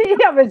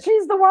 Yeah, but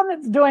she's the one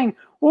that's doing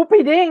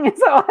whoopie ding.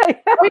 So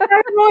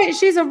right,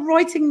 she's a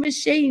writing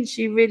machine.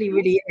 She really,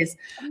 really is.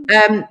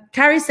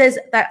 Carrie says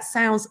that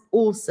sounds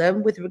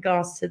awesome with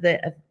regards to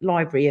the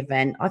library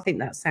event. I think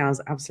that sounds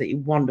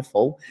absolutely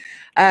wonderful.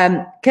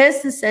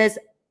 Kirsten says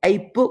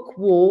a book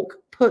walk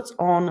put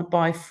on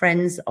by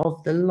friends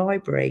of the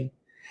library.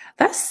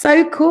 That's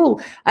so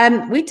cool.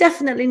 We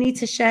definitely need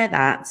to share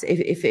that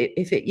if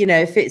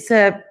it's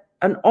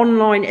an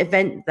online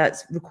event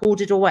that's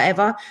recorded or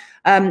whatever.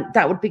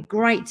 That would be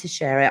great to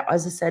share it,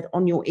 as I said,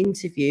 on your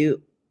interview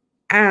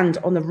and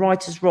on the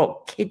Writers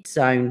Rock Kids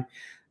Zone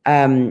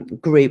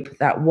group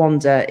that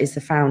Wanda is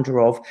the founder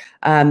of,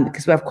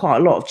 because we have quite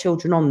a lot of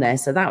children on there.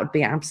 So that would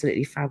be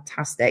absolutely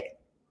fantastic.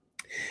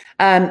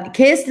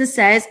 Kirsten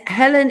says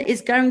Helen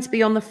is going to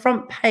be on the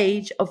front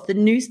page of the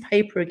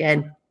newspaper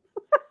again.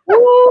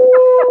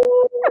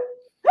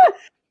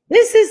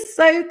 This is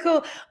so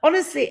cool.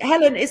 Honestly,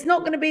 Helen, it's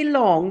not going to be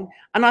long.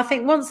 And I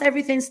think once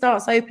everything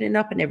starts opening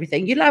up and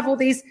everything, you'll have all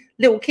these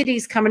little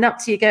kiddies coming up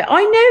to you, go,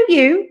 I know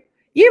you.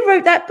 You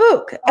wrote that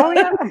book. Oh,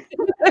 yeah.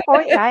 Oh,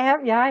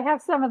 yeah, I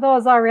have some of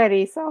those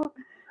already. So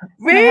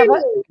really?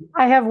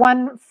 I have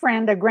one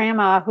friend, a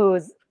grandma,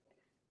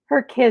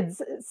 her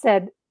kids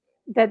said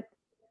that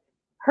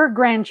her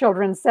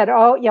grandchildren said,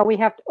 oh, yeah,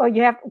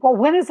 well,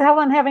 when is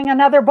Helen having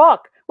another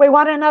book? We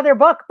want another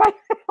book by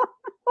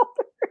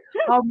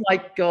Oh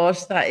my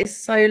gosh, that is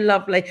so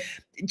lovely.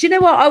 Do you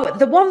know what?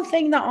 The one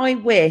thing that I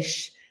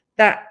wish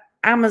that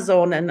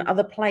Amazon and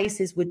other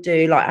places would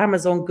do, like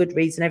Amazon,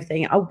 Goodreads and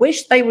everything, I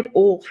wish they would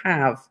all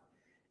have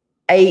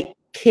a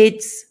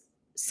kids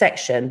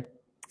section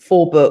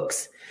for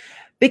books,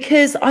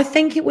 because I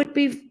think it would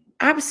be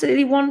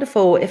absolutely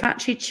wonderful if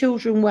actually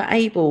children were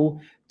able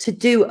to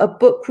do a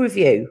book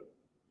review.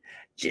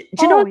 Do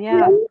you know what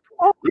I mean?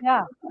 Oh,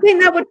 yeah. I think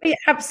that would be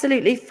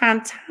absolutely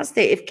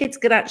fantastic if kids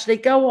could actually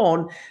go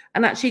on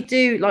and actually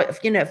do,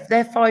 like,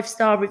 their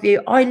 5-star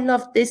review. I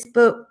love this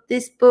book.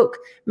 This book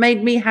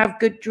made me have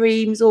good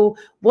dreams, or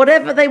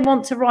whatever they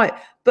want to write.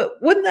 But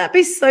wouldn't that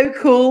be so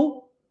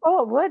cool?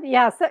 Oh, it would.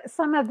 Yeah. So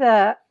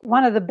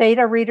one of the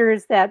beta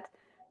readers that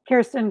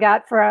Kirsten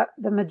got for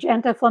the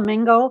Magenta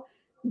Flamingo,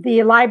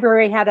 the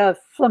library had a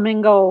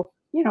flamingo,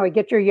 you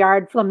get your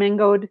yard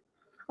flamingoed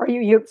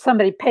or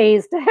somebody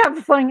pays to have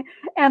a flamingo.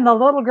 And the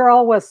little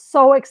girl was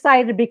so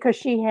excited because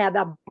she had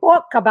a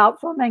book about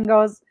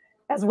flamingos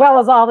as well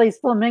as all these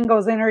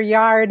flamingos in her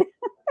yard.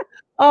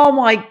 Oh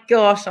my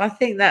gosh, I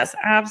think that's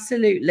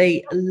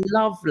absolutely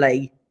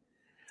lovely.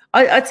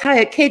 I tell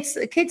you, kids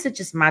are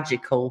just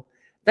magical.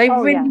 They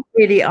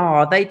really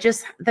are. They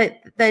just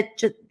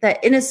their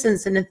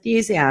innocence and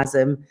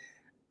enthusiasm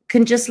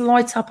can just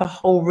light up a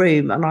whole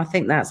room, and I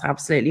think that's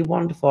absolutely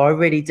wonderful. I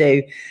really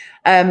do.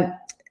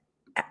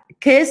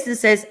 Kirsten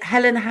says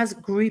Helen has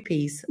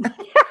groupies.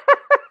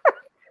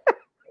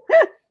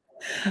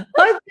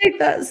 I think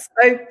that's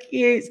so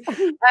cute.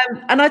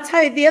 And I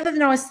tell you, the other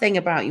nice thing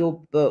about your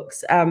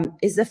books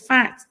is the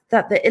fact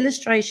that the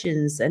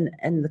illustrations and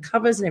the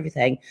covers and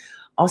everything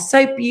are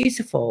so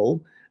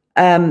beautiful.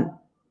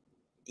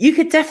 You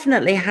could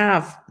definitely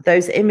have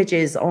those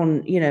images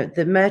on, you know,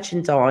 the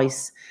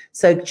merchandise,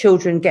 so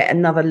children get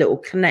another little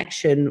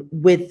connection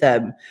with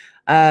them.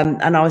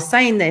 And I was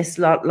saying this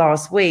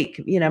last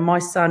week, you know, my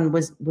son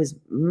was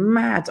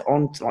mad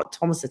on like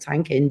Thomas the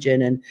Tank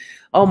Engine, and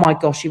oh my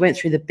gosh, he went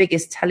through the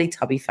biggest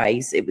Teletubby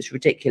phase. It was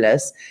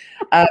ridiculous.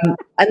 And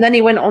then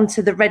he went on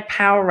to the Red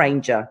Power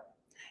Ranger.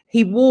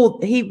 He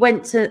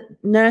went to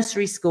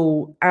nursery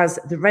school as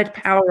the Red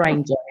Power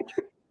Ranger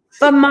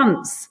for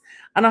months,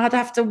 and I'd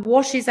have to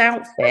wash his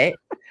outfit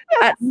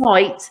at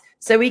night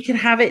so he could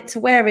have it to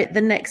wear it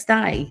the next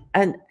day.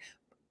 And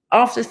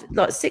after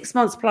like 6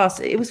 months plus,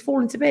 it was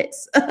falling to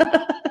bits.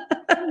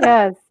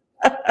 Yes.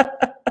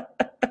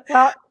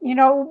 Well, you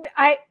know,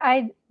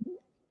 I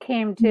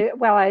came to,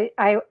 well,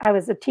 I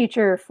was a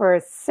teacher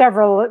for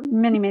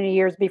many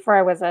years before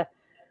I was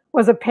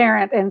a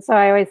parent. And so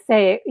I always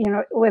say, you know,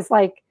 it was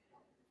like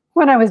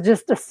when I was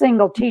just a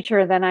single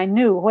teacher, then I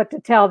knew what to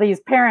tell these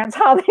parents,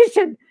 how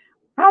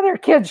their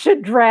kids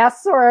should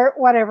dress or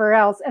whatever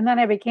else. And then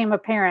I became a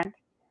parent,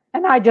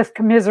 and I just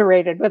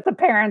commiserated with the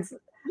parents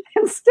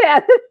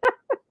instead.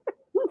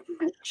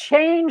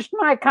 Changed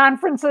my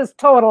conferences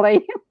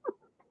totally.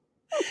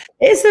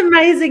 It's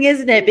amazing,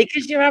 isn't it?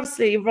 Because you're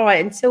absolutely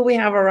right. Until we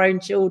have our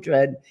own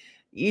children,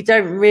 you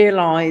don't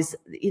realize,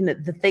 you know,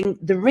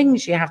 the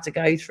rings you have to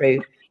go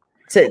through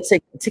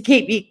to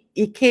keep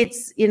your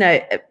kids, you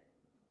know,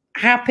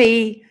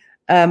 happy,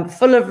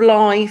 full of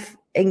life,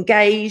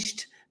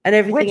 engaged, and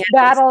everything. Which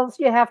battles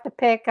you have to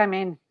pick. I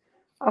mean,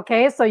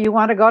 okay, so you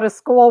want to go to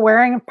school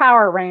wearing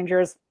Power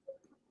Rangers.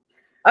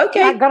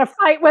 Okay. Not going to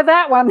fight with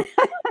that one.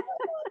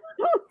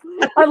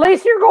 At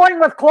least you're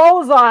going with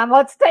clothes on.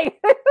 Let's take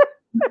it.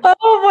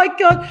 Oh my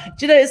God.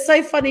 Do you know, it's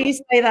so funny you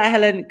say that,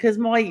 Helen, because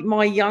my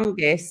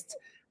youngest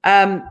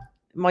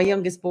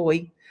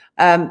boy,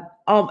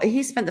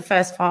 he spent the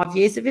first 5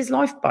 years of his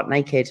life butt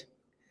naked.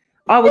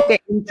 I would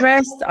get him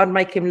dressed. I'd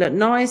make him look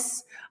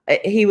nice.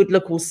 He would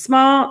look all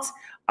smart.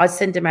 I'd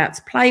send him out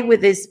to play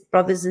with his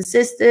brothers and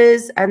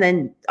sisters, and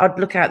then I'd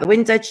look out the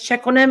window to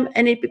check on him,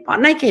 and he'd be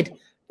butt naked.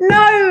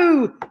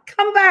 No,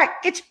 come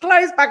back, get your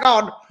clothes back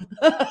on.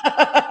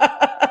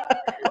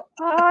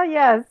 Oh,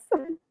 yes.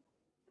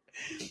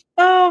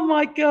 Oh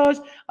my gosh.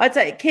 I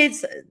tell you,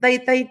 kids,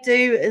 they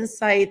do and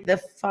say the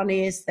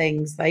funniest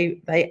things.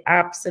 They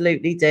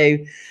absolutely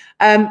do.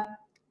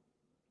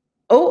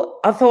 Oh,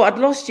 I thought I'd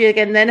lost you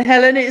again then,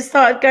 Helen. It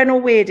started going all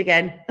weird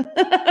again.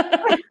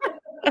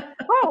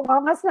 Oh,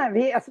 well, must not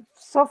be.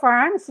 So far,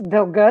 I'm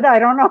still good. I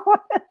don't know.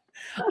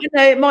 I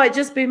know, it might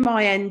just be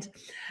my end.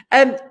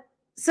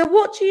 So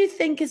what do you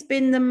think has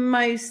been the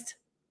most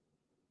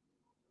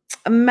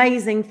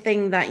amazing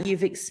thing that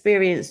you've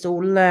experienced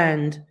or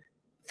learned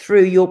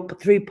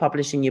through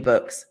publishing your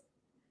books?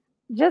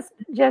 Just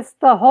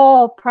the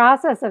whole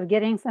process of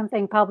getting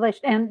something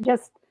published, and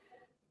just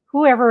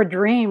whoever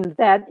dreamed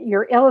that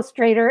your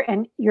illustrator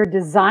and your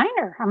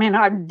designer, I mean,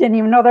 I didn't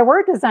even know there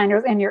were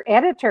designers, and your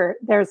editor,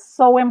 they're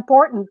so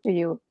important to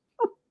you.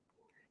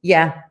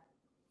 Yeah.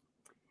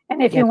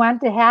 And if you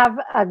want to have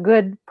a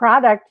good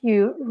product,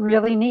 you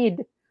really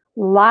need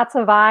lots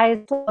of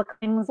eyes to look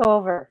things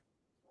over.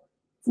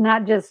 It's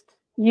not just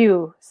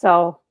you.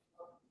 So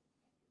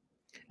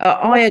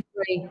I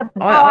agree.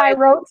 How I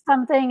wrote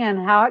something and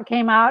how it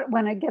came out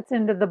when it gets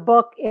into the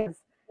book is,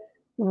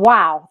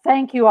 wow.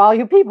 Thank you, all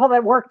you people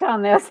that worked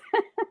on this.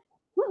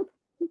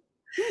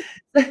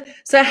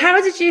 So how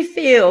did you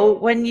feel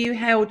when you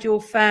held your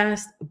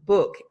first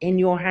book in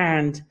your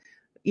hand?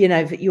 You know,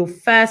 your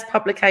first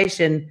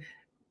publication.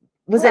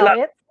 Was it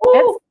like,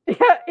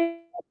 it's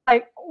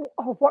like,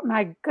 oh, what,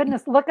 my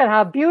goodness, look at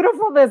how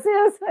beautiful this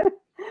is.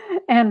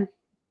 And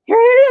here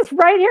it is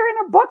right here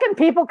in a book, and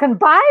people can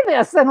buy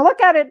this and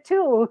look at it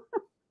too.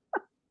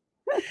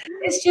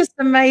 It's just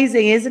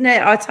amazing, isn't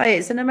it? I tell you,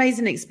 it's an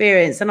amazing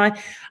experience. And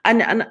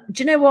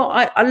do you know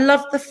what? I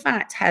love the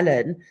fact,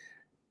 Helen,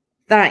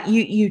 that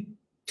you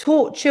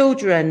taught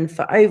children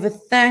for over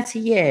 30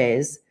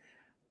 years.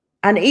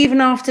 And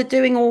even after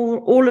doing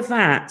all of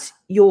that,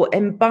 you're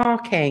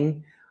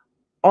embarking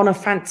on a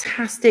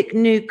fantastic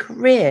new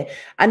career.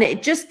 And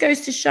it just goes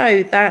to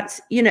show that,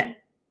 you know,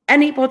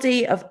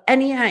 anybody of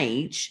any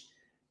age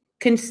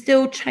can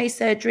still chase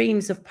their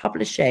dreams of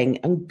publishing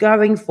and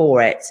going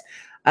for it.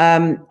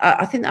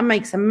 I think that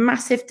makes a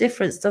massive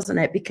difference, doesn't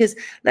it? Because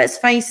let's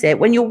face it,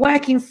 when you're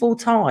working full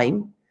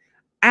time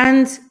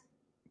and,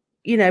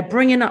 you know,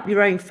 bringing up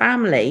your own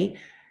family,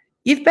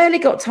 you've barely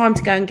got time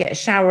to go and get a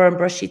shower and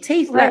brush your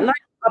teeth, let alone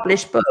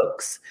publish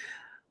books.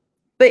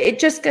 But it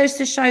just goes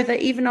to show that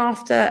even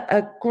after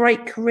a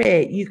great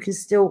career, you can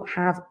still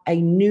have a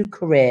new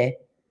career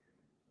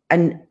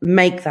and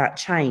make that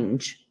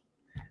change.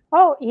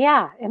 Oh,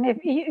 yeah. And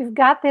if you've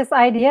got this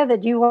idea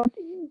that you want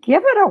to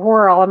give it a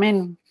whirl, I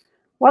mean,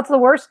 what's the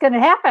worst going to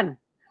happen?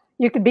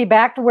 You could be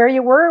back to where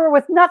you were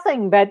with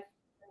nothing, but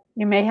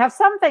you may have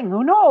something.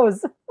 Who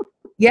knows?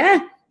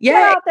 Yeah. Yeah.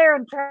 Get out there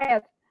and try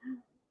it.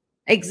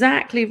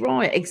 Exactly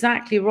right.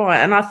 Exactly right.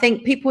 And I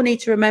think people need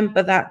to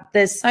remember that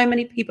there's so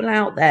many people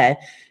out there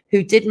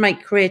who did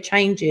make career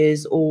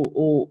changes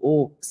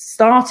or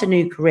start a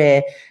new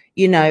career,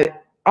 you know,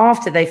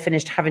 after they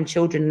finished having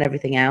children and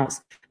everything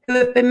else, who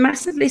have been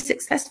massively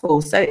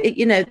successful. So,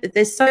 you know,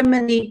 there's so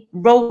many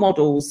role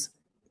models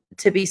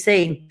to be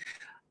seen.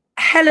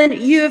 Helen,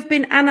 you have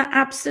been an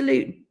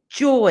absolute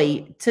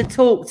joy to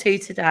talk to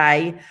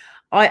today.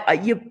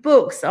 Your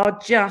books are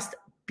just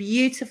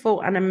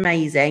beautiful and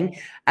amazing.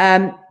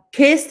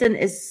 Kirsten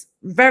is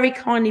very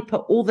kindly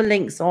put all the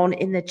links on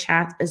in the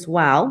chat as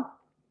well.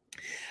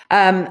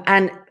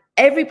 And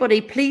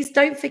everybody, please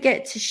don't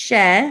forget to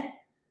share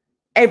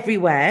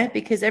everywhere,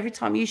 because every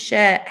time you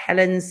share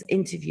Helen's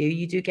interview,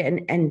 you do get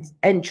an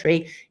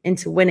entry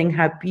into winning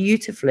her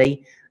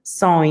beautifully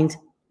signed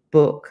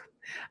book.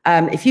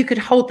 If you could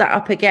hold that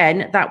up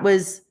again, that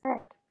was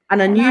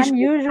an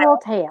unusual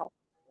tale.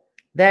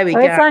 There we go.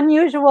 It's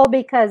unusual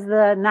because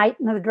the knight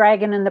and the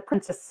dragon and the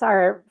princess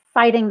are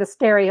fighting the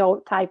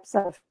stereotypes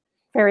of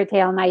fairy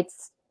tale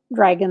knights,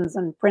 dragons,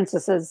 and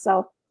princesses.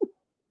 So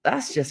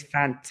that's just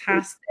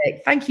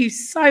fantastic. Thank you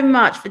so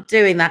much for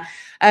doing that.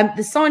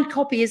 The signed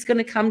copy is going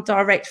to come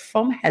direct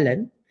from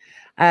Helen.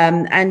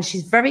 And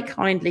she's very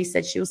kindly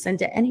said she'll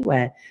send it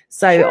anywhere.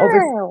 So sure,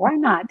 obviously, why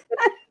not?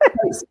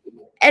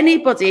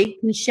 Anybody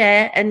can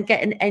share and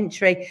get an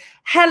entry.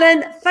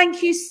 Helen,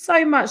 thank you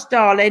so much,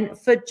 darling,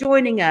 for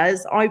joining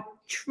us. I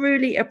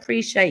truly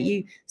appreciate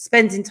you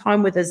spending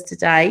time with us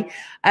today.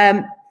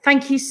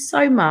 Thank you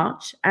so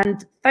much.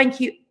 And thank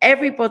you,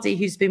 everybody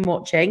who's been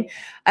watching.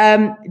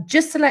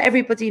 Just to let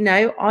everybody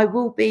know, I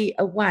will be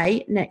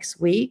away next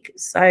week.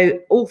 So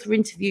author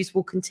interviews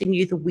will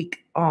continue the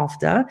week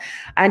after.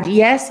 And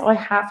yes, I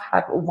have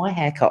had all my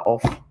hair cut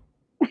off.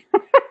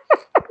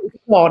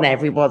 Gone,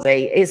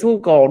 everybody, it's all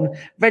gone,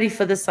 ready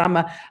for the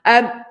summer.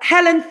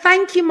 Helen,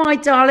 thank you, my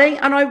darling,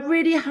 and I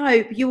really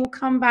hope you will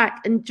come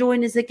back and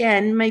join us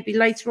again maybe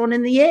later on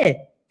in the year.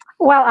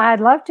 Well, I'd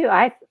love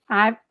to.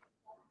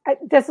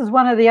 This is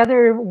one of the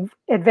other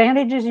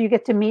advantages. You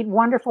get to meet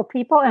wonderful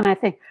people, and I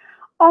think,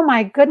 oh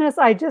my goodness,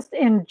 I just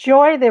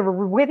enjoy the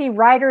Witty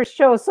Writers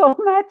show so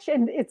much,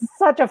 and it's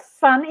such a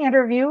fun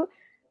interview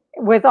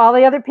with all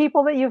the other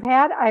people that you've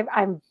had.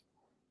 I'm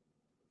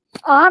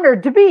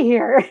honored to be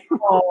here.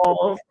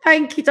 Oh,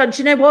 thank you, Don. Do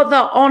you know what?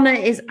 The honor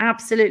is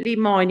absolutely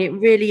mine. It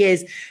really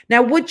is.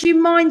 Now, would you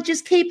mind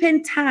just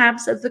keeping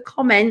tabs of the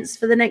comments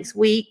for the next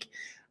week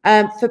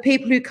for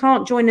people who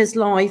can't join us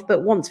live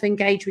but want to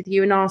engage with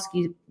you and ask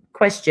you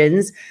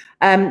questions?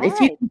 If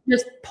you can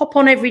just pop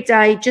on every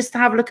day just to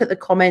have a look at the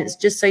comments,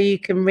 just so you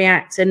can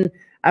react and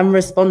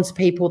respond to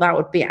people, that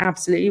would be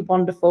absolutely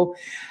wonderful.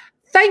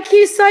 Thank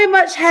you so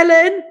much,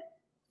 Helen.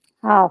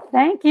 Oh,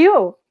 thank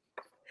you.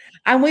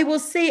 And we will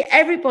see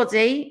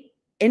everybody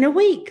in a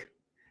week.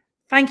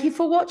 Thank you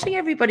for watching,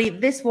 everybody.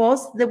 This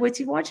was the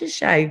Witty Writers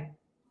Show.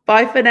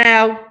 Bye for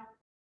now.